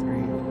 two,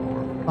 three,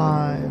 four,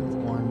 five.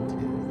 1, 2,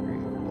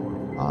 3,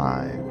 4,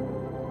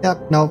 5. Yep,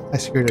 nope, I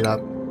screwed it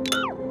up.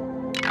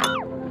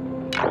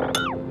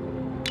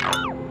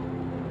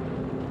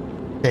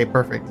 Okay,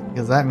 perfect,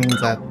 because that means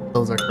that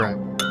those are correct.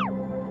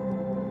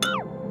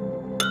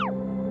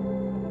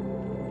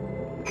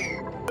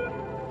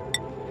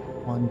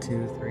 One,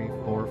 two, three,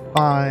 four,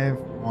 5.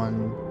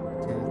 1,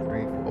 2,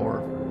 3,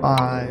 4,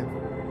 5.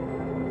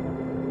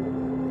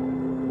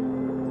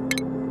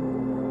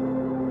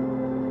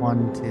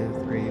 1, 2,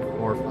 3,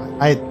 4,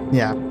 5.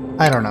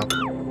 I don't know.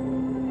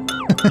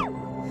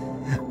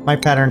 My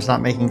pattern's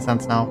not making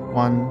sense now.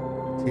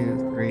 1,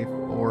 2, 3,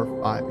 4,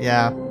 5.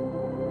 Yeah.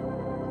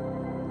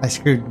 I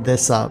screwed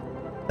this up.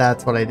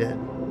 That's what I did.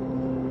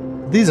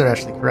 These are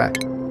actually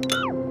correct.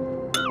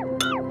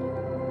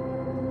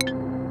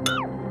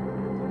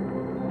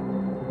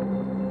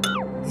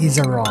 These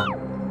are wrong.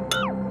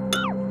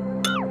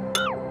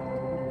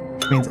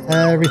 Which means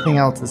everything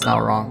else is now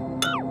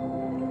wrong.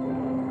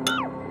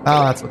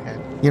 Oh, that's okay.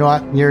 You know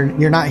what?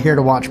 You're not here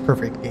to watch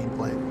perfect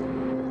gameplay.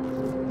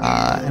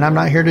 And I'm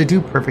not here to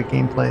do perfect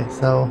gameplay,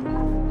 so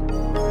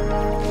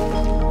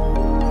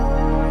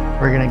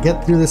we're gonna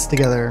get through this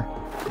together.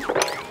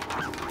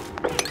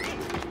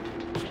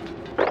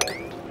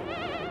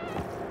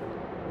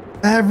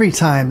 Every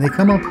time they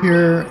come up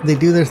here, they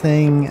do their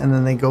thing, and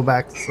then they go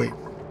back to sleep.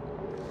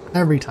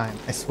 Every time,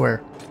 I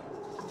swear.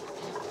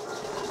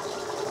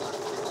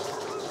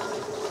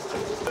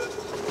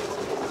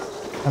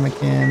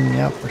 Pemmican,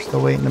 yep, we're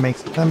still waiting to make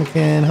some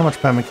pemmican. How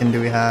much pemmican do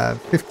we have?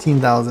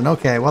 15,000.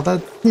 Okay, well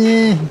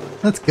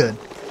that's good.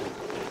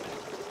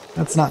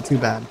 That's not too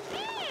bad.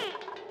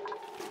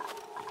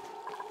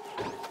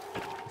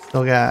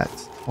 Still got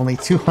only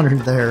 200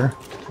 there.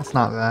 That's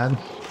not bad.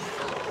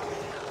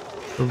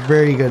 We're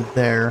very good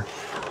there.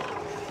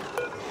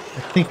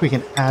 I think we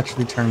can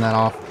actually turn that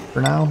off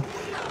for now.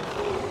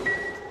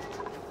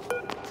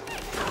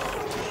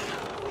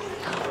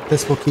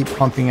 This will keep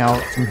pumping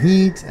out some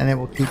heat, and it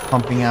will keep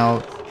pumping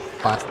out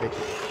plastic.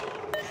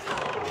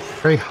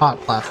 Very hot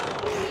plastic.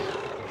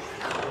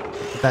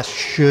 But that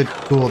should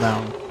cool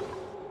down.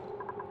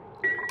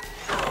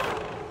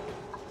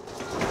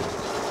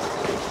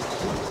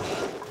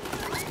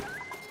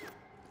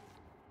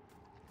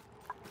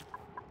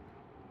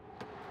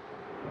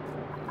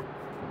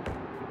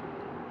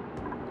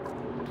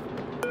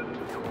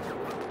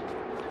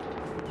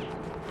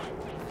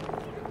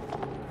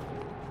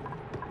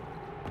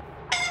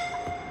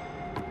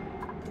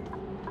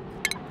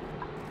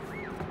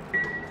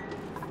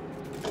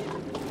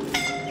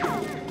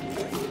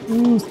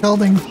 Ooh,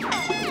 scalding.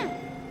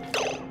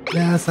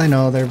 Yes, I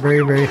know. They're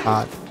very, very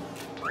hot.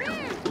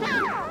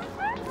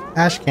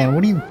 Ashcan,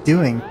 what are you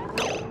doing?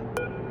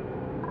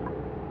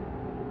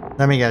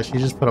 Let me guess, you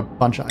just put a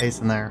bunch of ice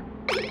in there.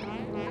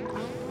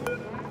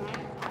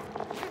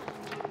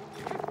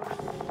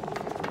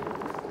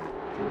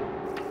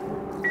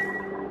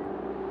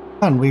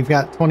 Fun, we've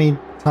got 20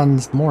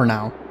 tons more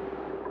now.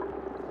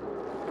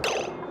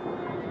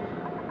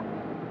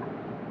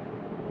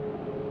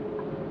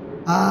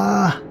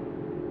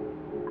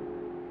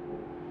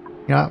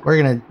 You know what?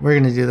 We're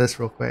gonna do this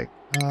real quick.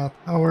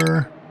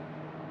 Power.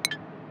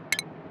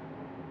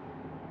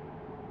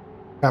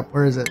 Crap,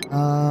 where is it?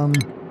 No,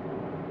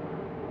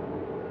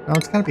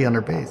 it's gotta be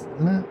under base,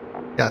 isn't it?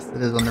 Yes,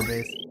 it is under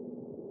base.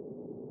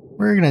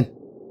 We're gonna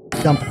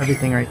dump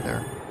everything right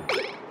there.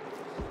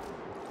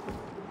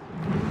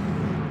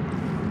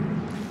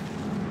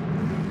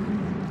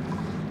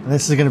 And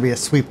this is gonna be a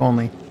sweep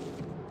only.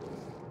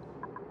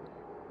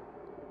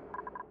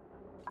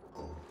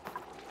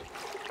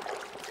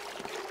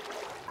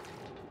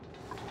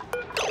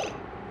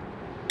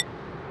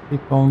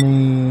 Sweep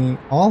only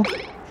all?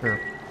 Sure.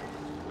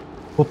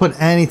 We'll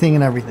put anything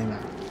and everything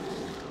there.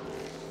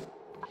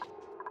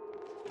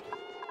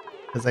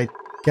 Because I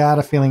got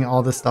a feeling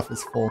all this stuff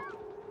is full.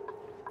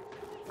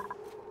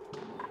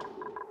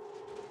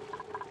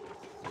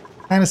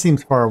 Kind of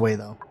seems far away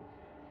though.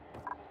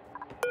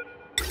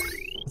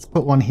 Let's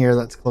put one here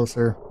that's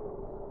closer.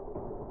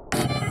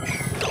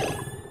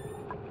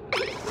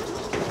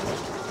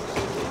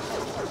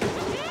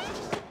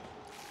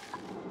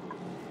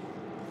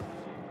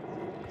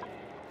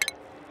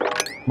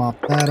 Mop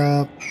that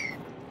up.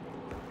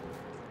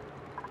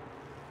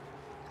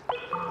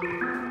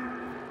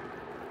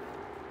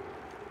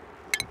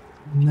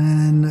 And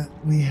then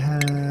we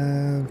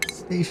have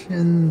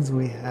stations,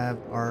 we have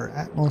our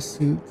Atmos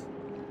suit.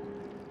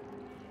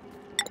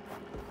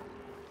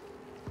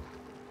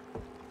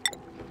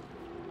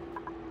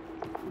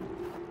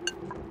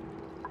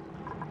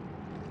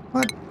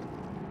 What?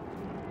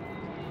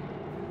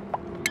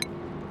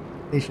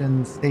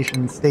 Stations.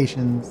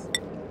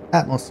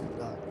 Atmos suit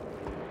dog.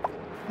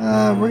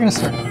 We're gonna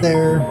start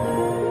there.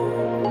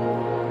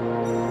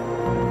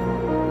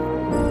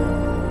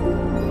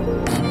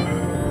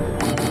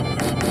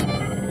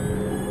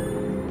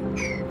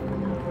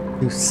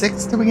 Do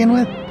 6 to begin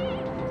with?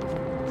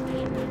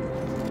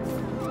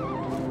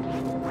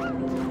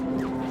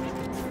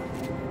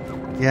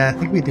 Yeah, I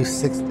think we do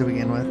 6 to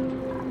begin with.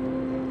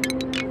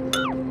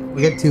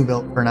 We get 2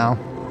 built for now.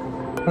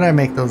 What did I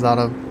make those out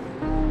of?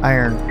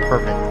 Iron.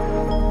 Perfect.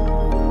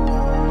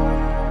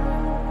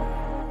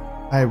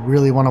 I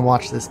really want to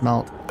watch this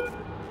melt.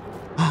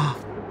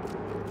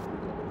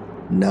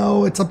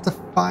 No, it's up to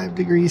 5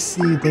 degrees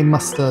C. They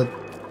must have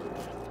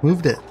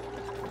moved it.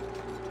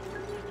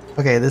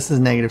 Okay, this is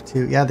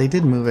 -2. Yeah, they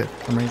did move it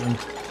for some reason.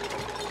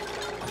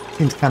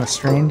 Seems kind of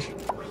strange.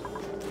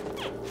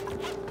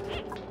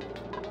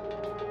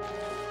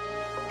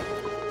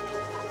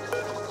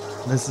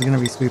 This is going to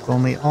be sweep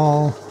only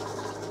all.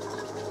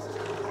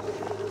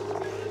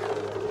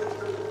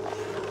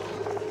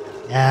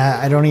 Yeah,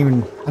 I don't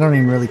even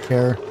really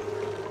care.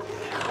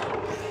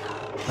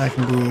 That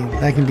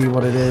can be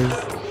what it is.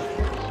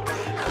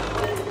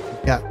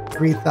 We've got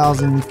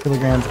 3,000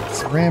 kilograms of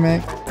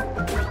ceramic.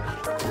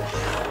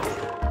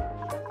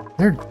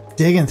 They're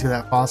digging through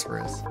that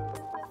phosphorus.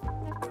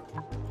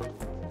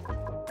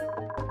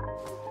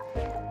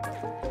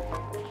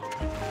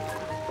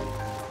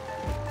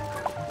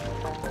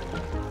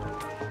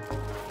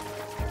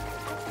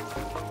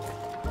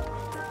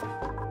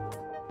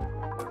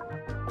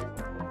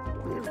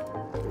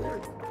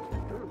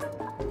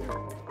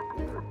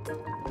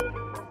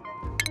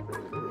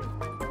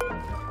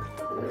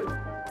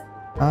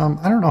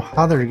 I don't know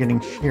how they're getting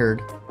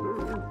sheared.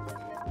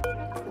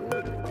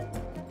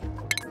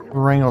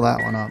 Wrangle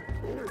that one up.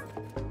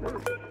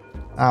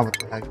 Ah, what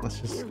the heck, let's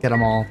just get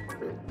them all.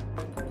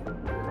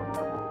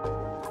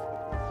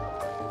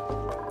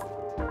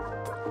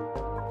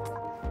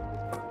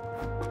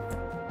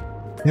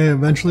 Yeah,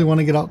 eventually want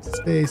to get out to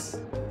space.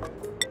 This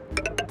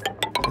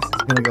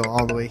is gonna go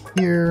all the way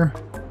here.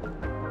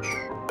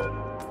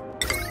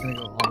 It's gonna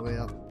go all the way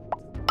up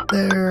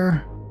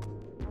there.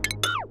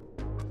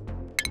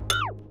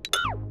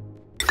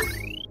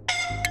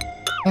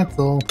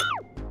 Cancel.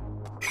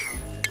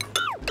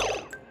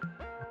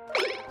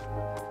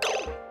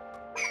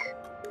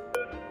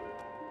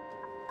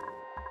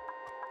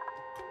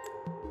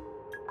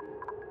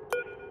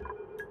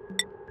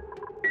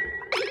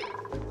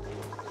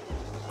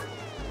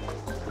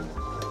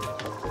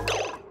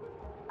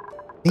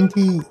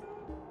 Pinky.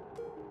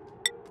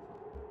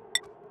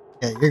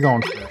 Yeah, you're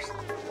going first.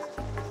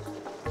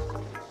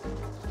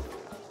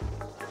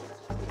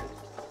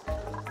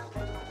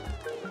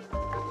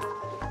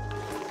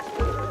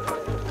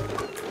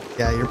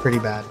 Yeah, you're pretty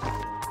bad.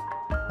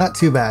 Not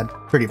too bad,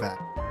 pretty bad.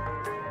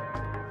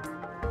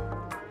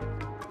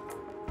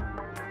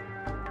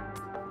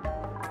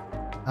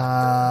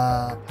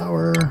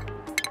 Power.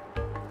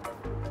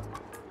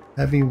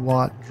 Heavy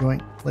watt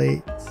joint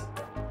plates.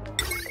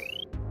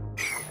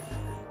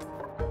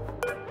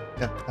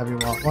 heavy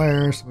watt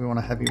wire, so we want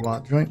a heavy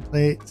watt joint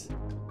plate.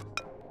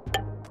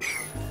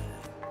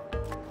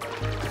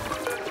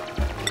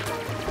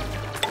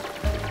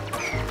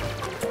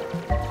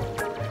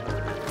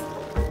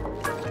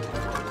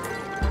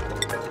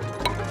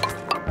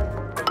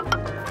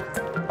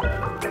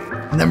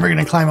 And then we're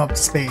gonna climb up to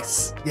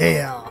space.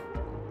 Yeah!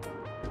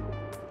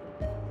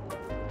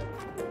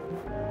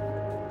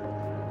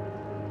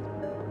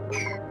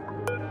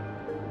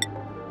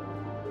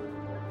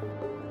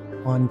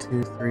 One,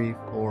 two, three,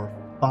 four,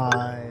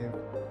 five.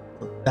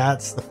 So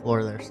that's the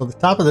floor there. So the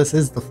top of this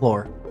is the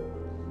floor.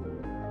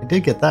 I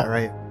did get that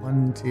right.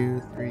 1,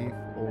 2, 3,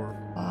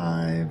 4,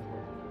 5.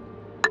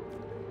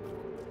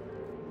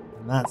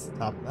 And that's the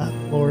top of that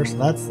floor. So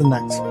that's the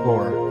next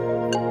floor.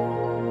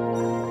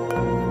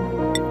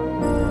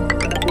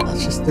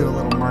 Let's just do a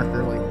little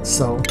marker like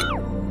so.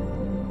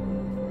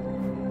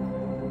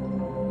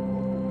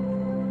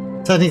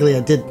 Technically,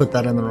 I did put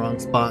that in the wrong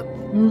spot.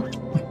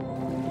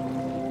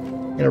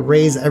 Gotta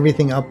raise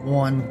everything up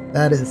one.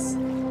 That is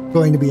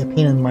going to be a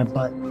pain in my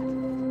butt.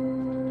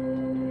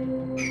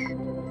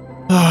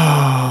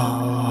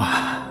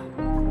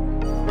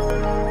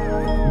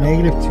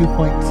 Negative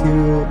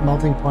 2.2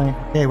 melting point.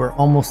 Okay, we're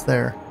almost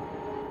there.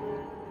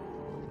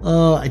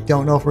 I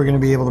don't know if we're going to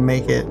be able to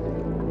make it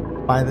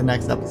by the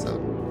next episode.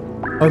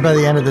 Or by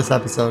the end of this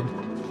episode.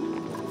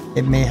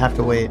 It may have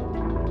to wait.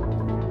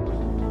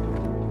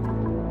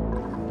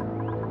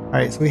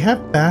 Alright, so we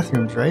have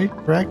bathrooms, right?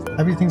 Correct?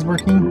 Everything's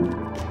working?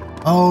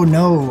 Oh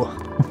no!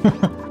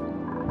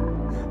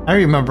 I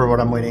remember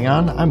what I'm waiting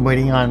on. I'm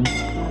waiting on...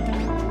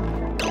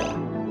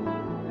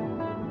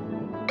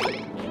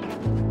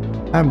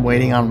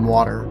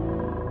 water.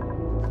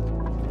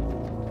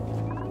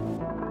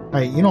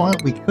 Alright, you know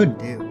what we could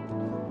do?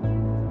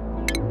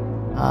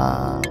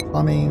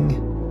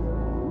 Plumbing.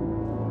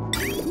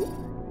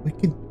 We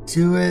could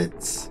do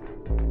it...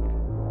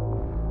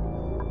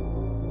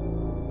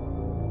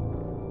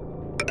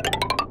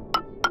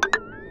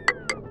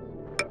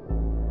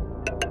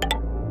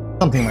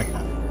 something like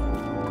that.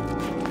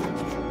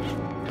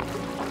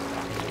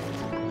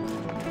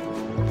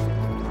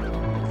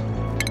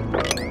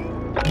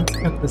 Let's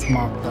get this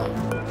mopped up.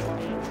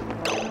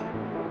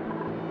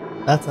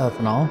 That's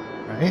ethanol,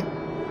 right?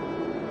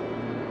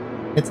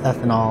 It's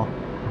ethanol.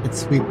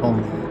 It's sweep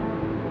only.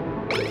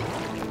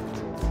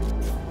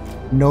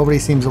 Nobody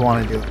seems to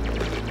want to do it.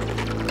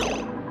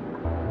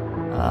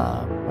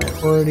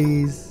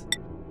 Priorities.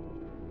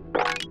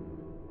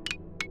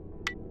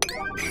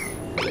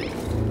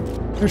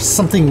 There's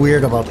something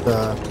weird about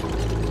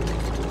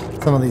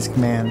some of these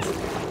commands.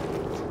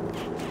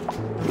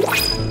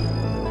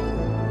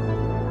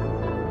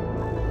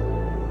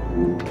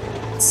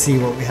 Let's see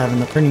what we have in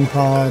the printing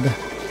pod.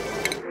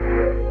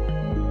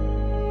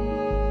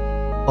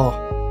 Oh.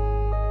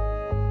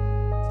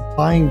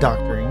 Supplying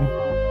doctoring.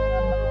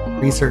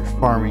 Research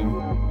farming.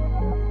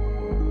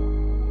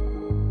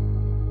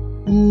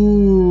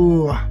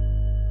 Ooh.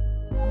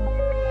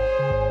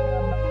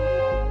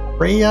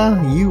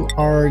 Freya, you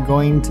are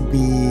going to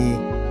be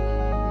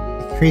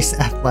increased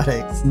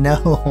athletics. No,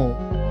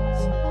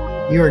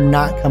 you are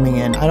not coming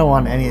in. I don't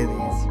want any of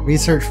these.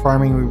 Research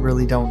farming we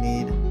really don't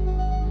need.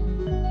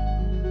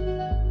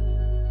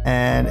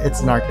 And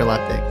it's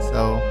narcoleptic.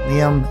 So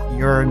Liam,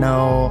 you're a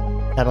no.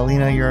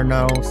 Catalina, you're a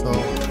no. So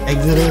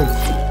exit is.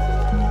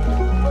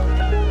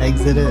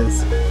 Exit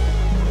is.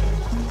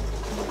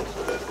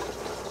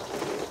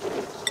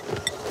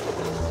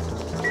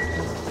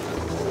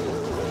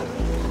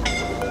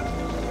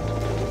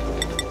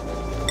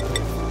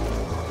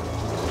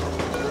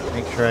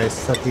 I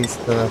set these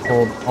to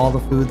hold all the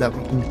food that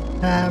we can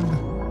have.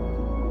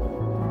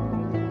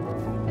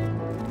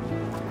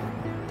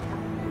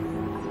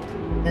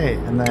 Okay,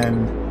 and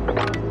then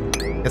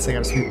I guess I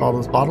gotta sweep all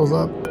those bottles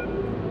up.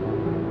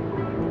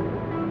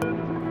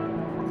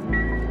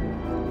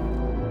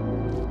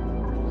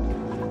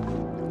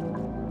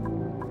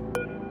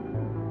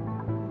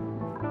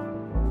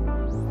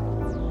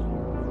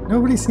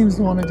 Nobody seems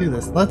to want to do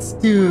this. Let's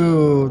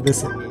do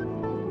this at 8.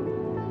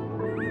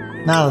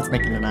 Now let's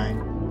make it a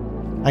 9.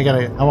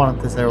 I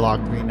want this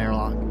airlock to be an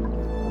airlock.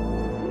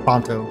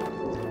 Pronto.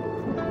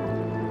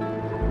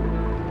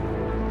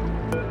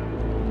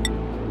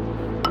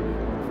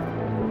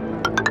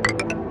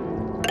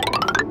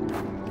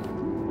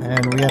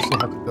 And we actually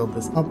have to build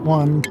this up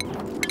one.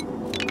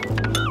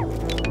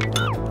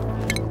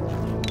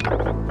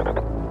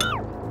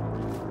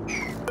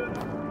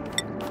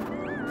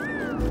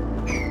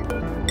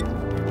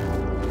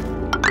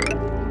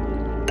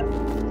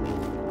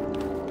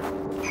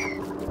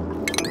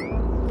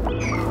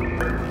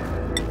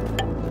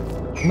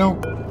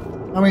 Nope.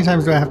 How many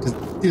times do I have to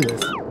do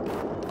this?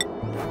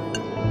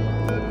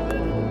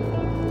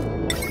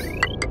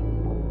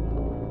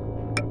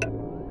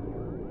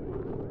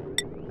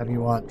 Heavy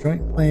watt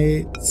joint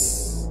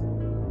plates.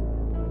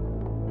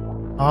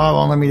 Oh, it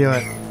won't let me do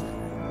it.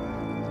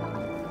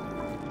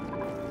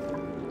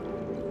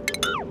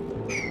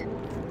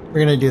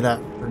 We're gonna do that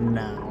for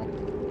now.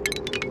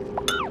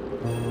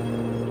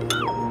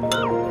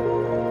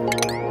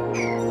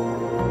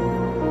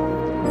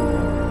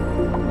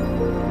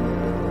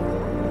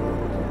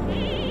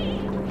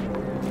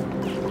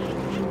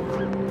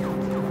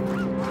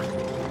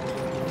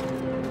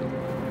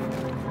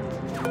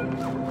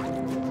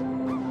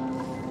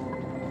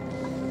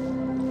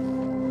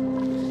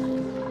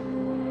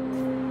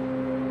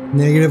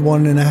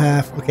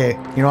 -1.5. Okay,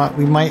 you know what?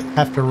 We might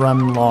have to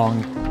run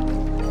long.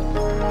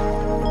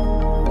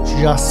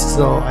 Just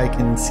so I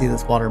can see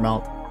this water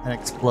melt and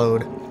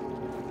explode.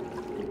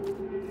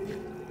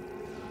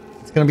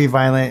 It's gonna be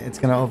violent, it's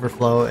gonna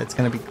overflow, it's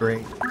gonna be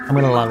great. I'm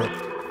gonna love it.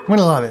 I'm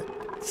gonna love it.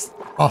 It's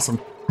awesome.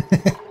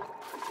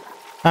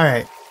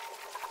 Alright.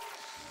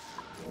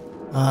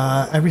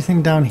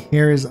 Everything down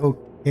here is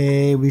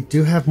okay. We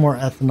do have more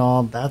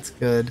ethanol, that's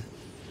good.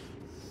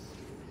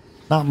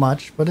 Not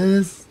much, but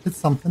it's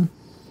something.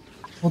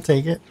 We'll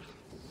take it.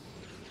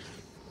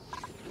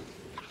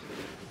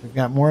 We've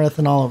got more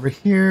ethanol over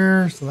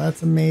here, so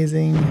that's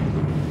amazing.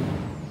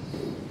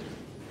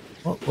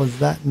 What was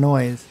that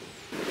noise?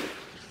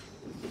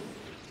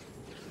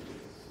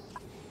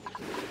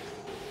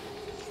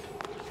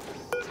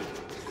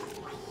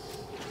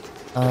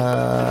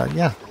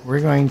 Yeah,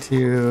 we're going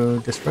to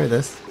destroy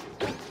this.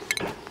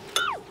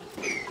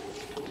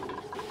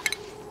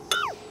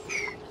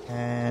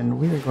 And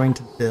we are going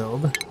to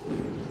build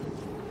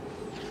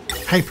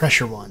high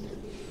pressure one.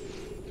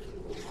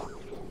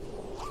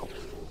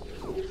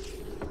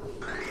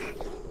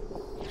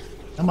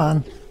 Come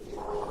on.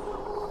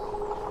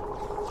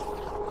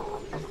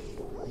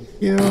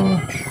 Thank you.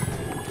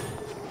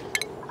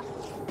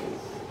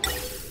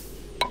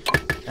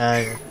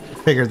 I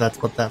figured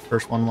that's what that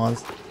first one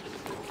was.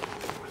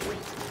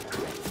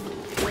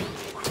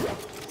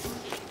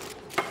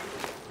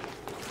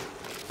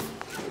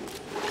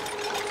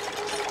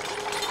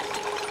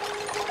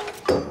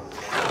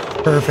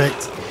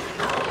 Perfect.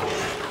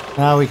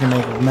 Now we can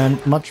make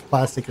as much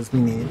plastic as we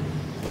need.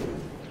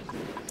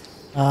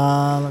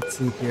 Let's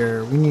see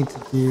here. We need to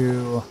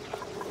do...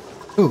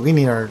 Ooh, we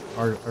need our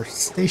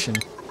station.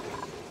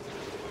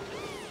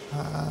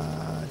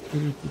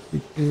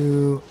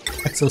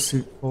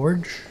 Exosuit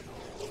forge.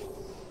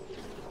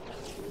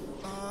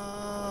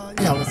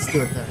 Yeah, let's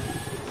do it there.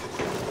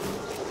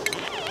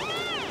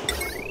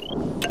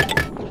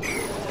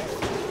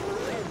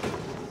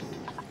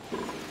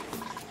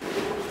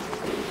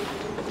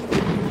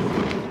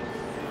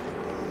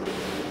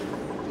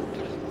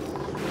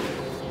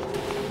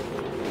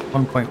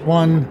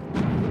 .1.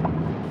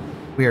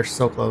 We are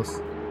so close.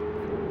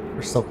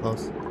 We're so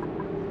close.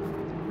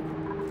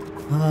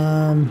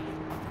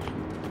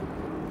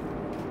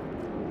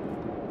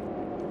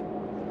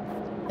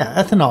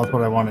 Yeah, ethanol is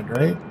what I wanted,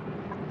 right?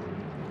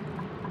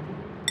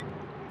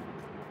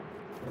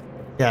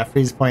 Yeah,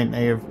 freeze point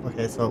negative.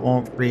 Okay, so it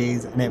won't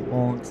freeze and it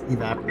won't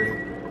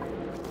evaporate.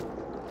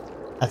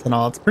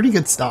 Ethanol, it's pretty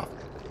good stuff.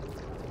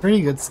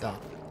 Pretty good stuff.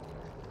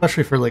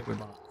 Especially for liquid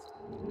bombs.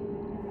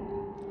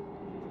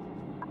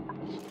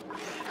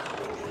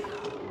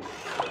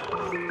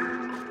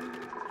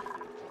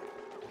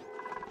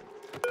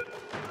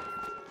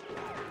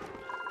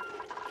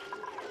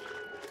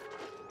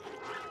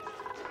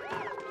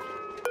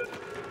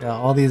 Yeah,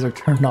 all these are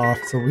turned off,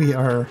 so we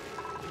are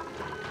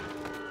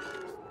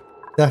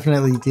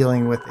definitely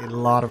dealing with a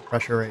lot of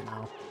pressure right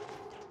now.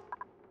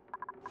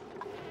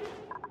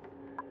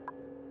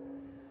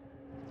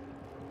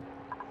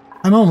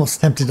 I'm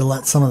almost tempted to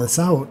let some of this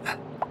out.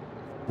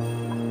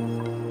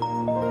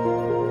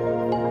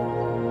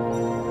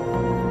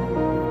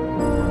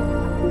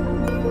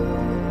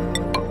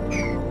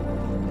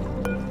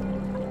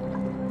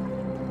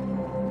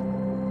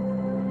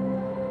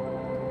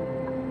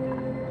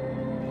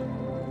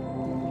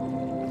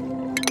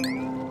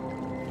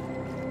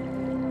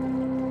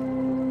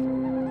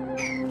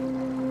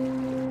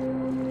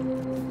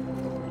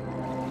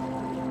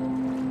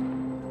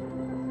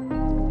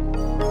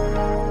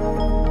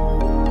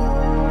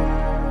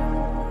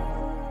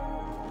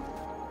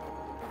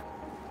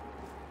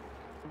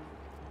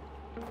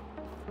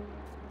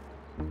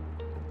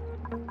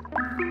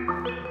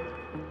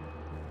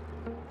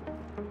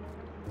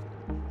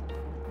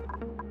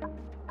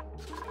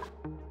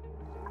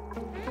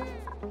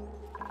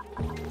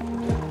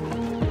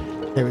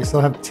 Okay, we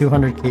still have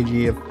 200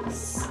 kg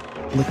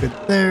of liquid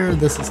there.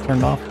 This is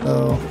turned off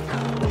though.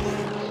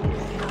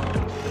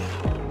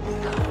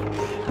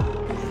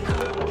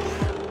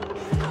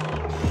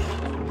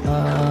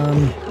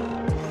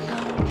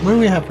 What do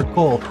we have for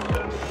coal?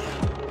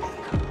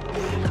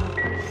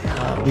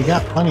 We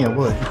got plenty of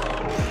wood.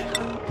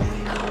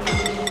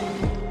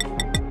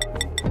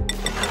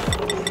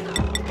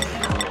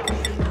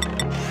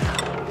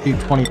 Do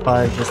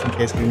 25 just in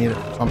case we need it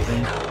for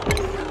something.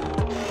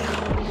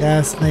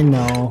 Yes, I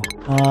know.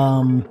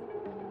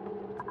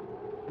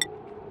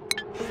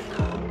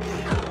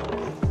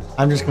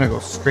 I'm just gonna go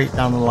straight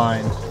down the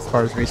line as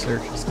far as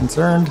research is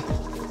concerned.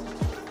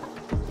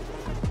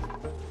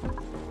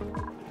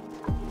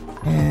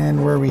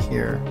 And where are we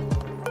here?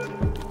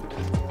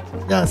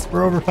 Yes,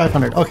 we're over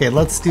 500. Okay,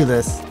 let's do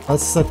this.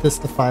 Let's set this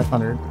to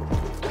 500.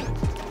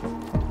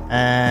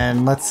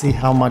 And let's see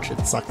how much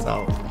it sucks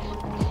out.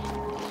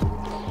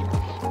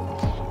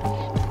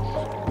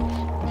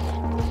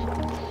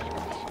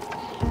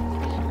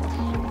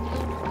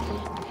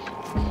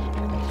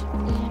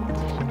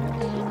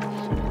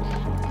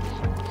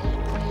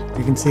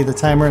 You can see the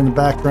timer in the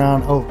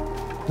background. Oh,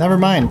 never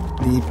mind.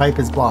 The pipe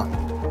is blocked.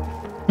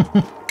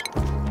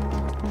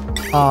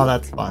 Oh,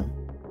 that's fun.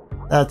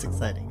 That's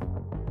exciting.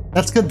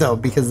 That's good though,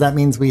 because that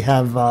means we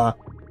have, well,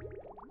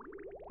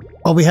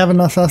 we have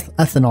enough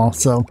ethanol,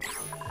 so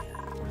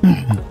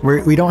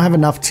we don't have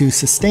enough to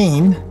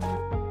sustain,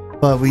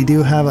 but we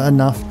do have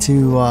enough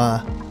to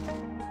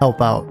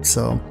help out,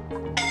 so.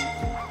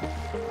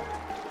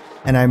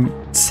 And I'm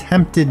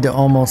tempted to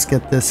almost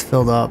get this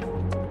filled up.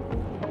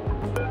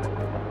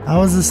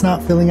 How is this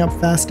not filling up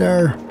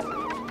faster?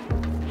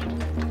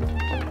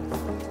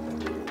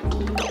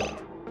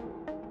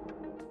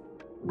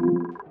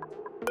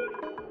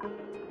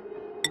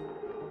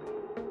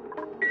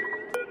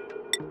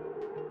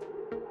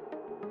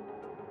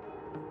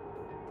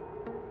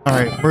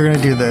 Alright, we're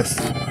gonna do this.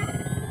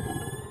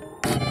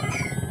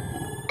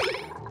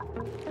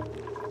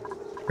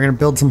 We're gonna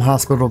build some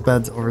hospital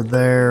beds over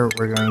there.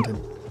 We're going to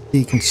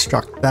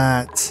deconstruct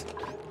that.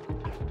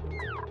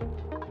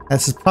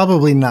 This is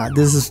probably not.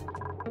 This is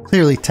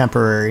clearly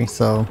temporary,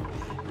 so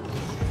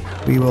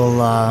we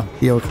will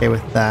be okay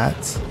with that.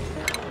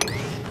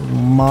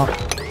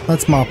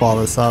 Let's mop all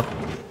this up.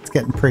 It's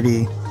getting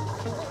pretty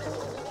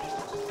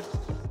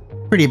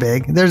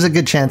big. There's a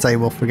good chance I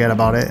will forget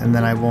about it, and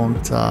then I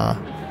won't.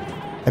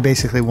 I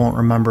basically won't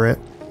remember it.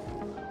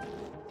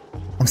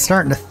 I'm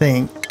starting to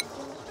think.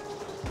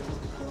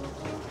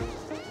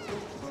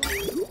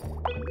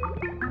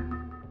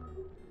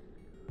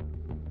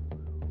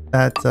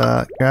 That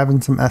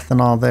grabbing some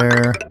ethanol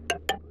there,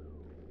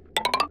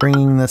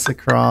 bringing this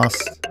across.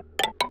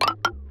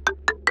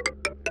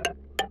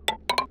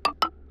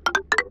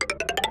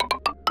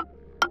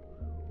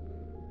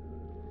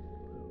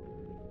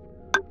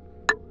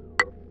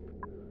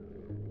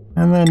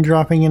 And then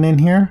dropping it in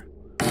here.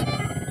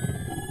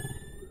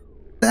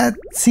 That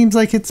seems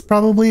like it's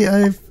probably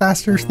a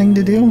faster thing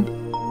to do.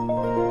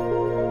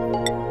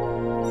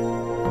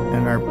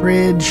 And our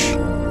bridge.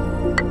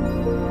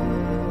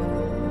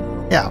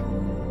 Yeah,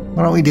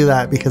 why don't we do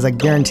that? Because I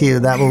guarantee you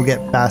that will get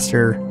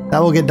faster. That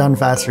will get done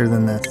faster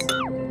than this.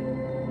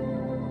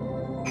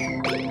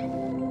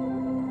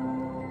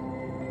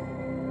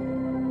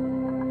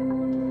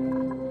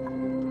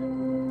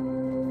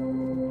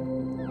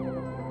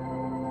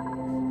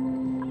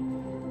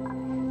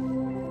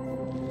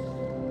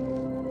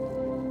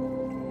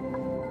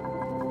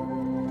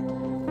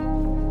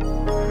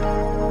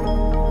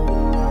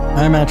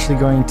 I'm actually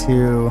going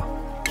to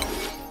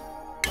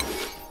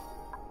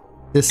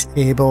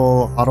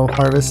disable auto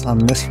harvest on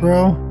this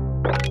row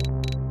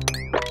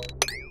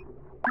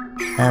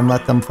and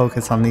let them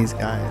focus on these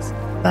guys.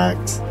 In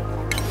fact,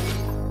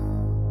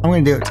 I'm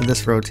going to do it to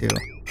this row too.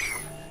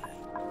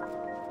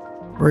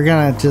 We're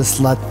gonna just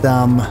let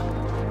them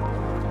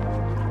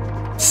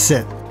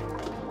sit.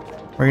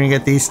 We're gonna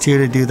get these two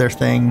to do their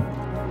thing.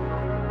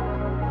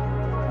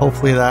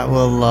 Hopefully that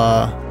will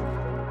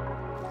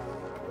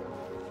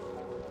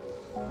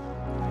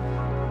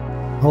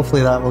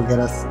get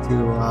us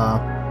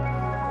to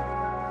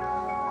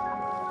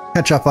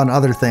catch up on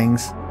other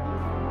things.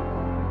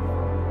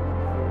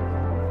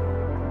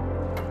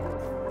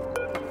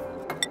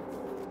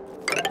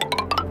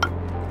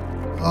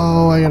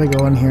 Oh, I gotta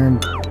go in here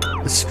and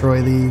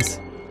destroy these.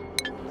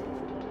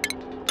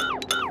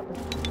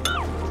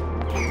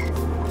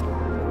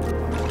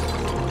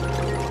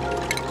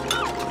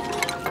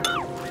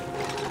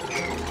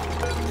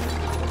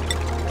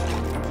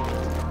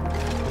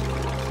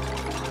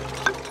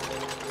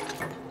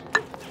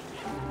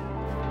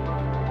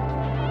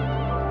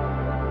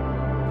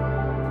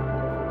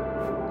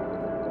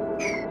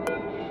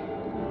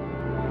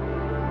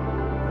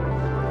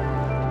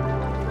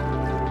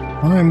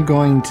 I'm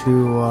going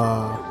to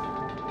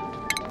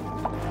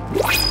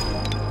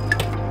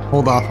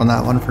hold off on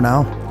that one for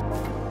now.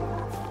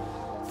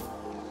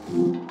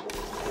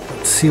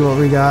 Let's see what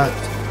we got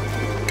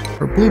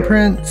for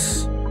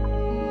blueprints.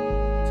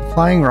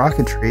 Flying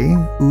rocketry.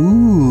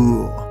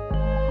 Ooh,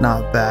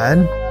 not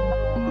bad.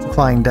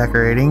 Flying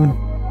decorating.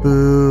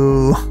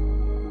 Boo.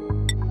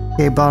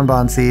 Okay,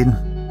 bonbon seed.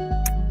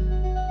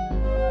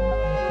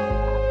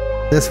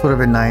 This would have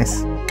been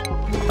nice.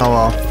 Oh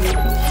well.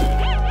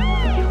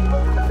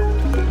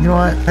 You know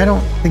what? I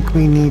don't think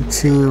we need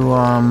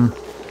to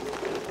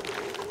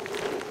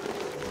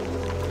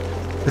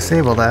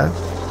disable that.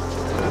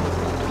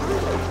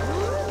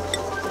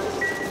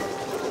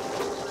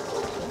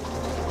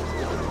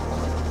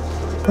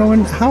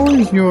 Rowan, how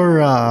is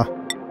your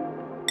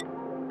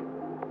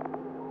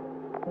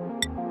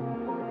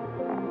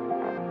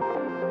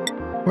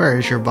where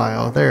is your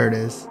bio? There it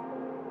is.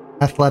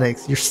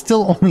 Athletics. You're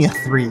still only a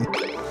 3.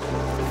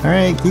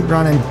 Alright, keep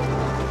running.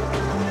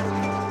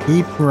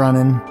 Keep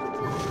running.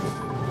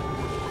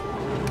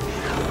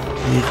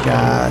 We've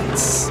got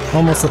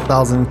almost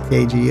 1,000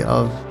 kg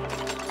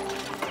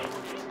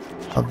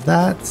of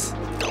that.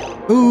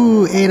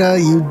 Ooh, Ada,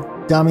 you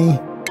dummy.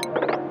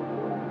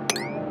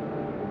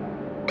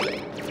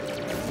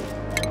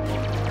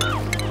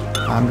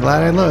 I'm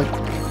glad I looked.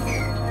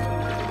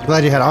 I'm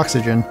glad you had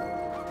oxygen.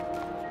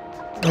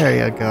 There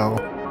you go.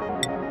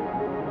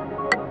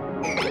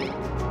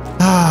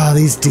 Ah, Ah,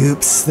 these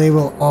dupes, they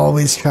will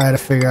always try to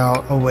figure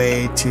out a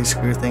way to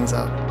screw things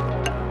up.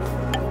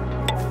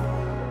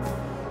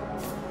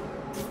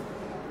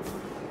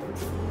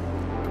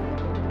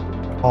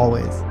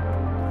 Always.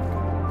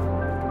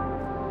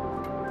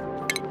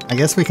 I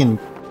guess we can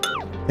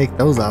take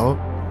those out.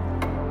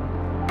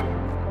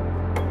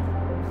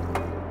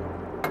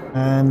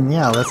 And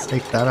yeah, let's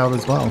take that out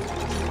as well.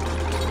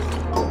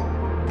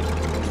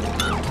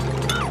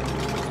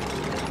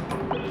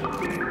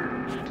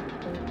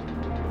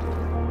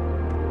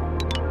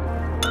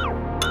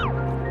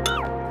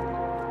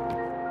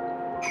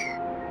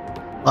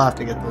 I'll have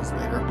to get those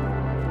later.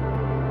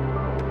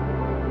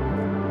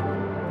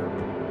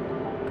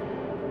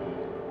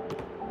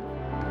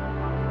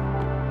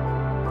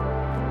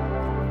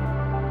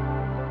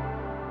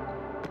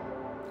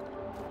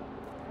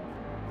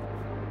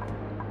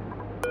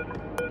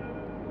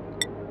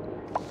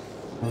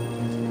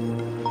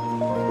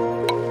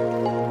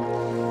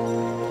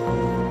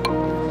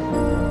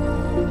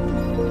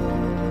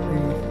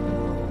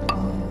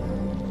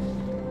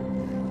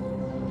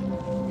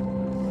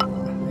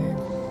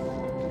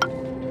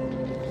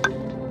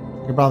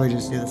 I could probably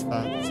just do this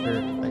faster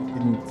if I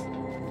didn't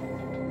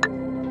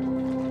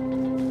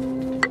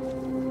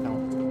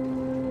count.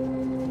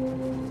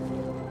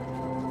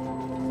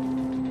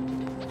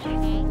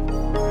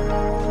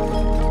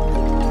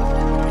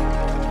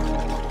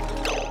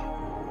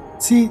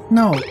 See,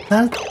 no,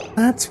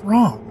 that's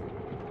wrong.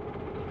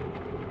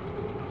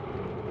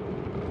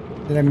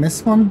 Did I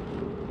miss one?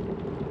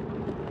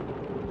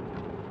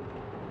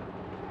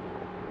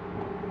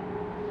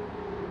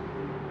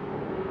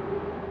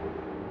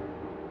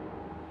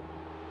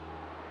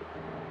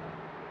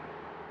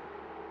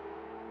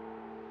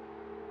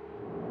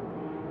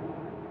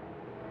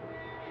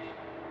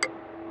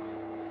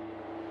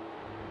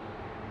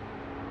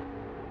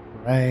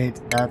 Right,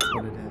 that's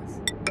what it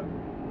is.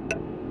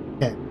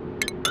 Okay.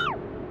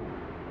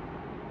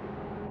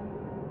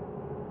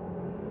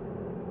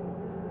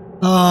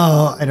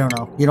 Oh, I don't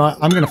know. You know what?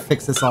 I'm gonna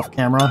fix this off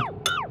camera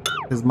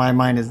because my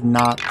mind is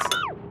not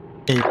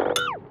capable.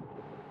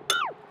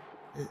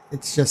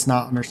 It's just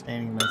not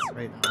understanding this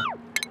right now.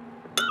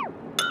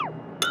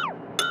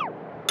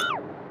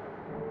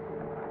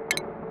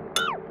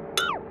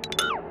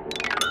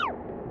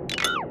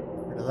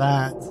 Get rid of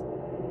that.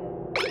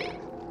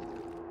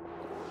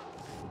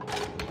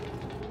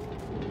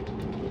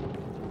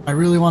 I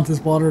really want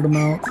this water to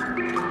melt.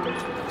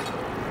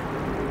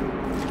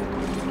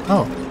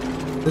 Oh,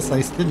 this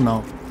ice did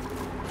melt.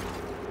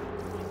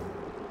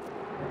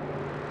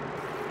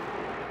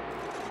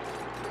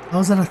 How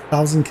was that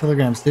 1,000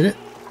 kilograms? Did it?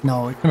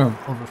 No, it couldn't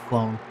have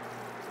overflown.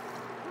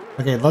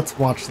 Okay, let's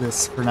watch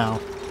this for now.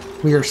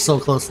 We are so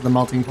close to the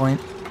melting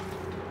point.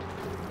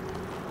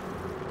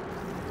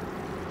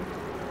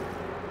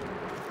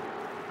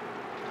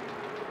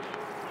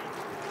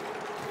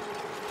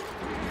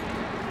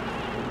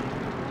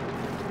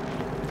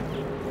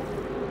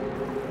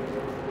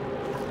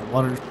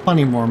 Water's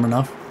plenty warm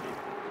enough.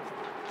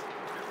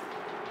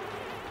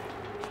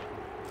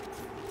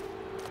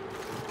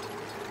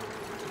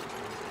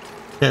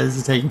 Yeah, this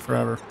is taking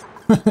forever.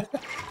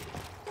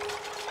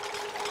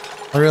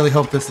 I really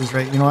hope this is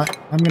right. You know what?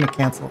 I'm going to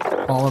cancel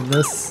all of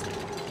this.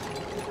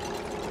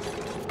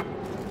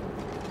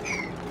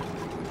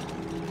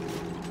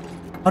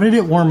 How did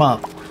it warm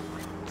up?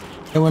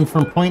 It went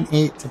from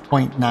 0.8 to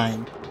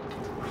 0.9.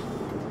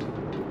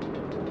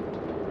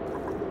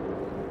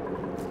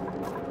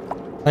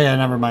 Oh yeah,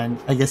 never mind.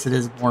 I guess it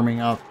is warming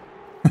up.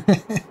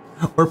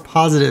 We're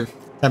positive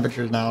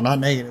temperatures now, not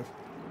negative.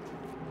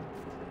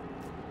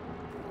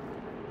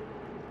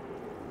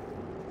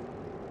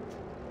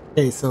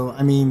 Okay, so,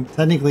 I mean,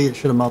 technically it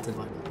should have melted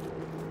by now.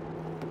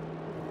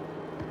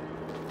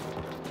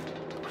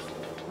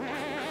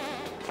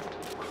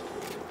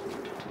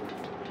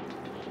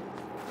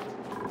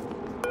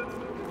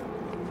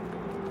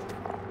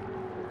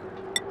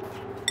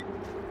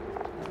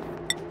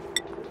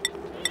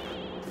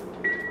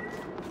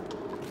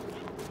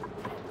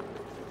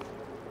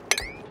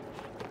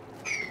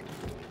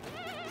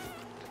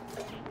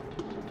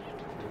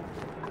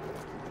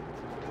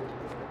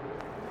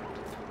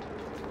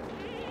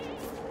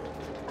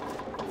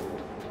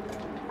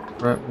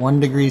 We're at 1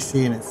 degree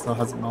C and it still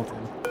hasn't melted.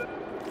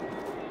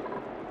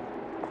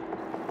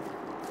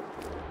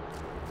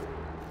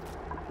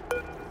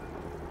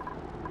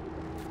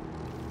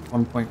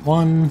 One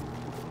 1.1.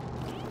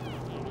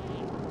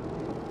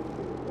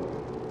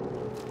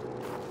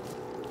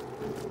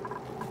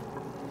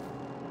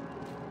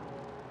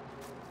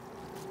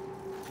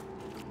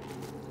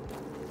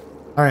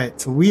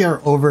 Alright, so we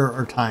are over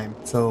our time.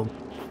 So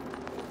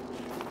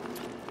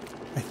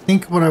I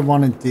think what I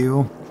want to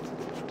do...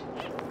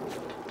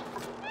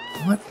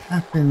 What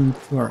happened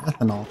to our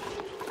ethanol?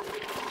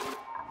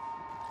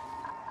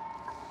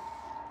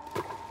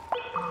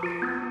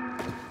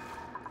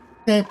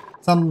 Okay,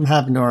 something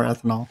happened to our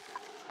ethanol.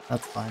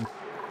 That's fine.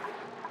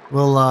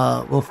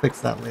 We'll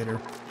fix that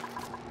later.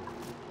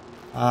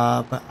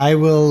 But I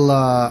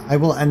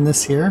will end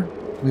this here.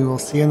 We will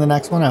see you in the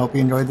next one. I hope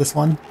you enjoyed this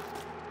one.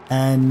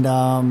 And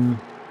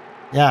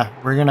yeah,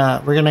 we're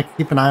gonna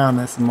keep an eye on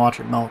this and watch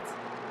it melt.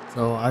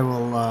 So I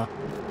will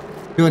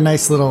do a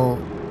nice little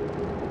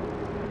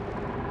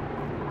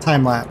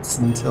time lapse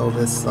until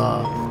this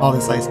all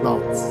this ice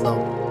melts. So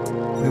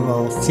we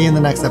will see you in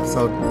the next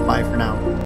episode. Bye for now.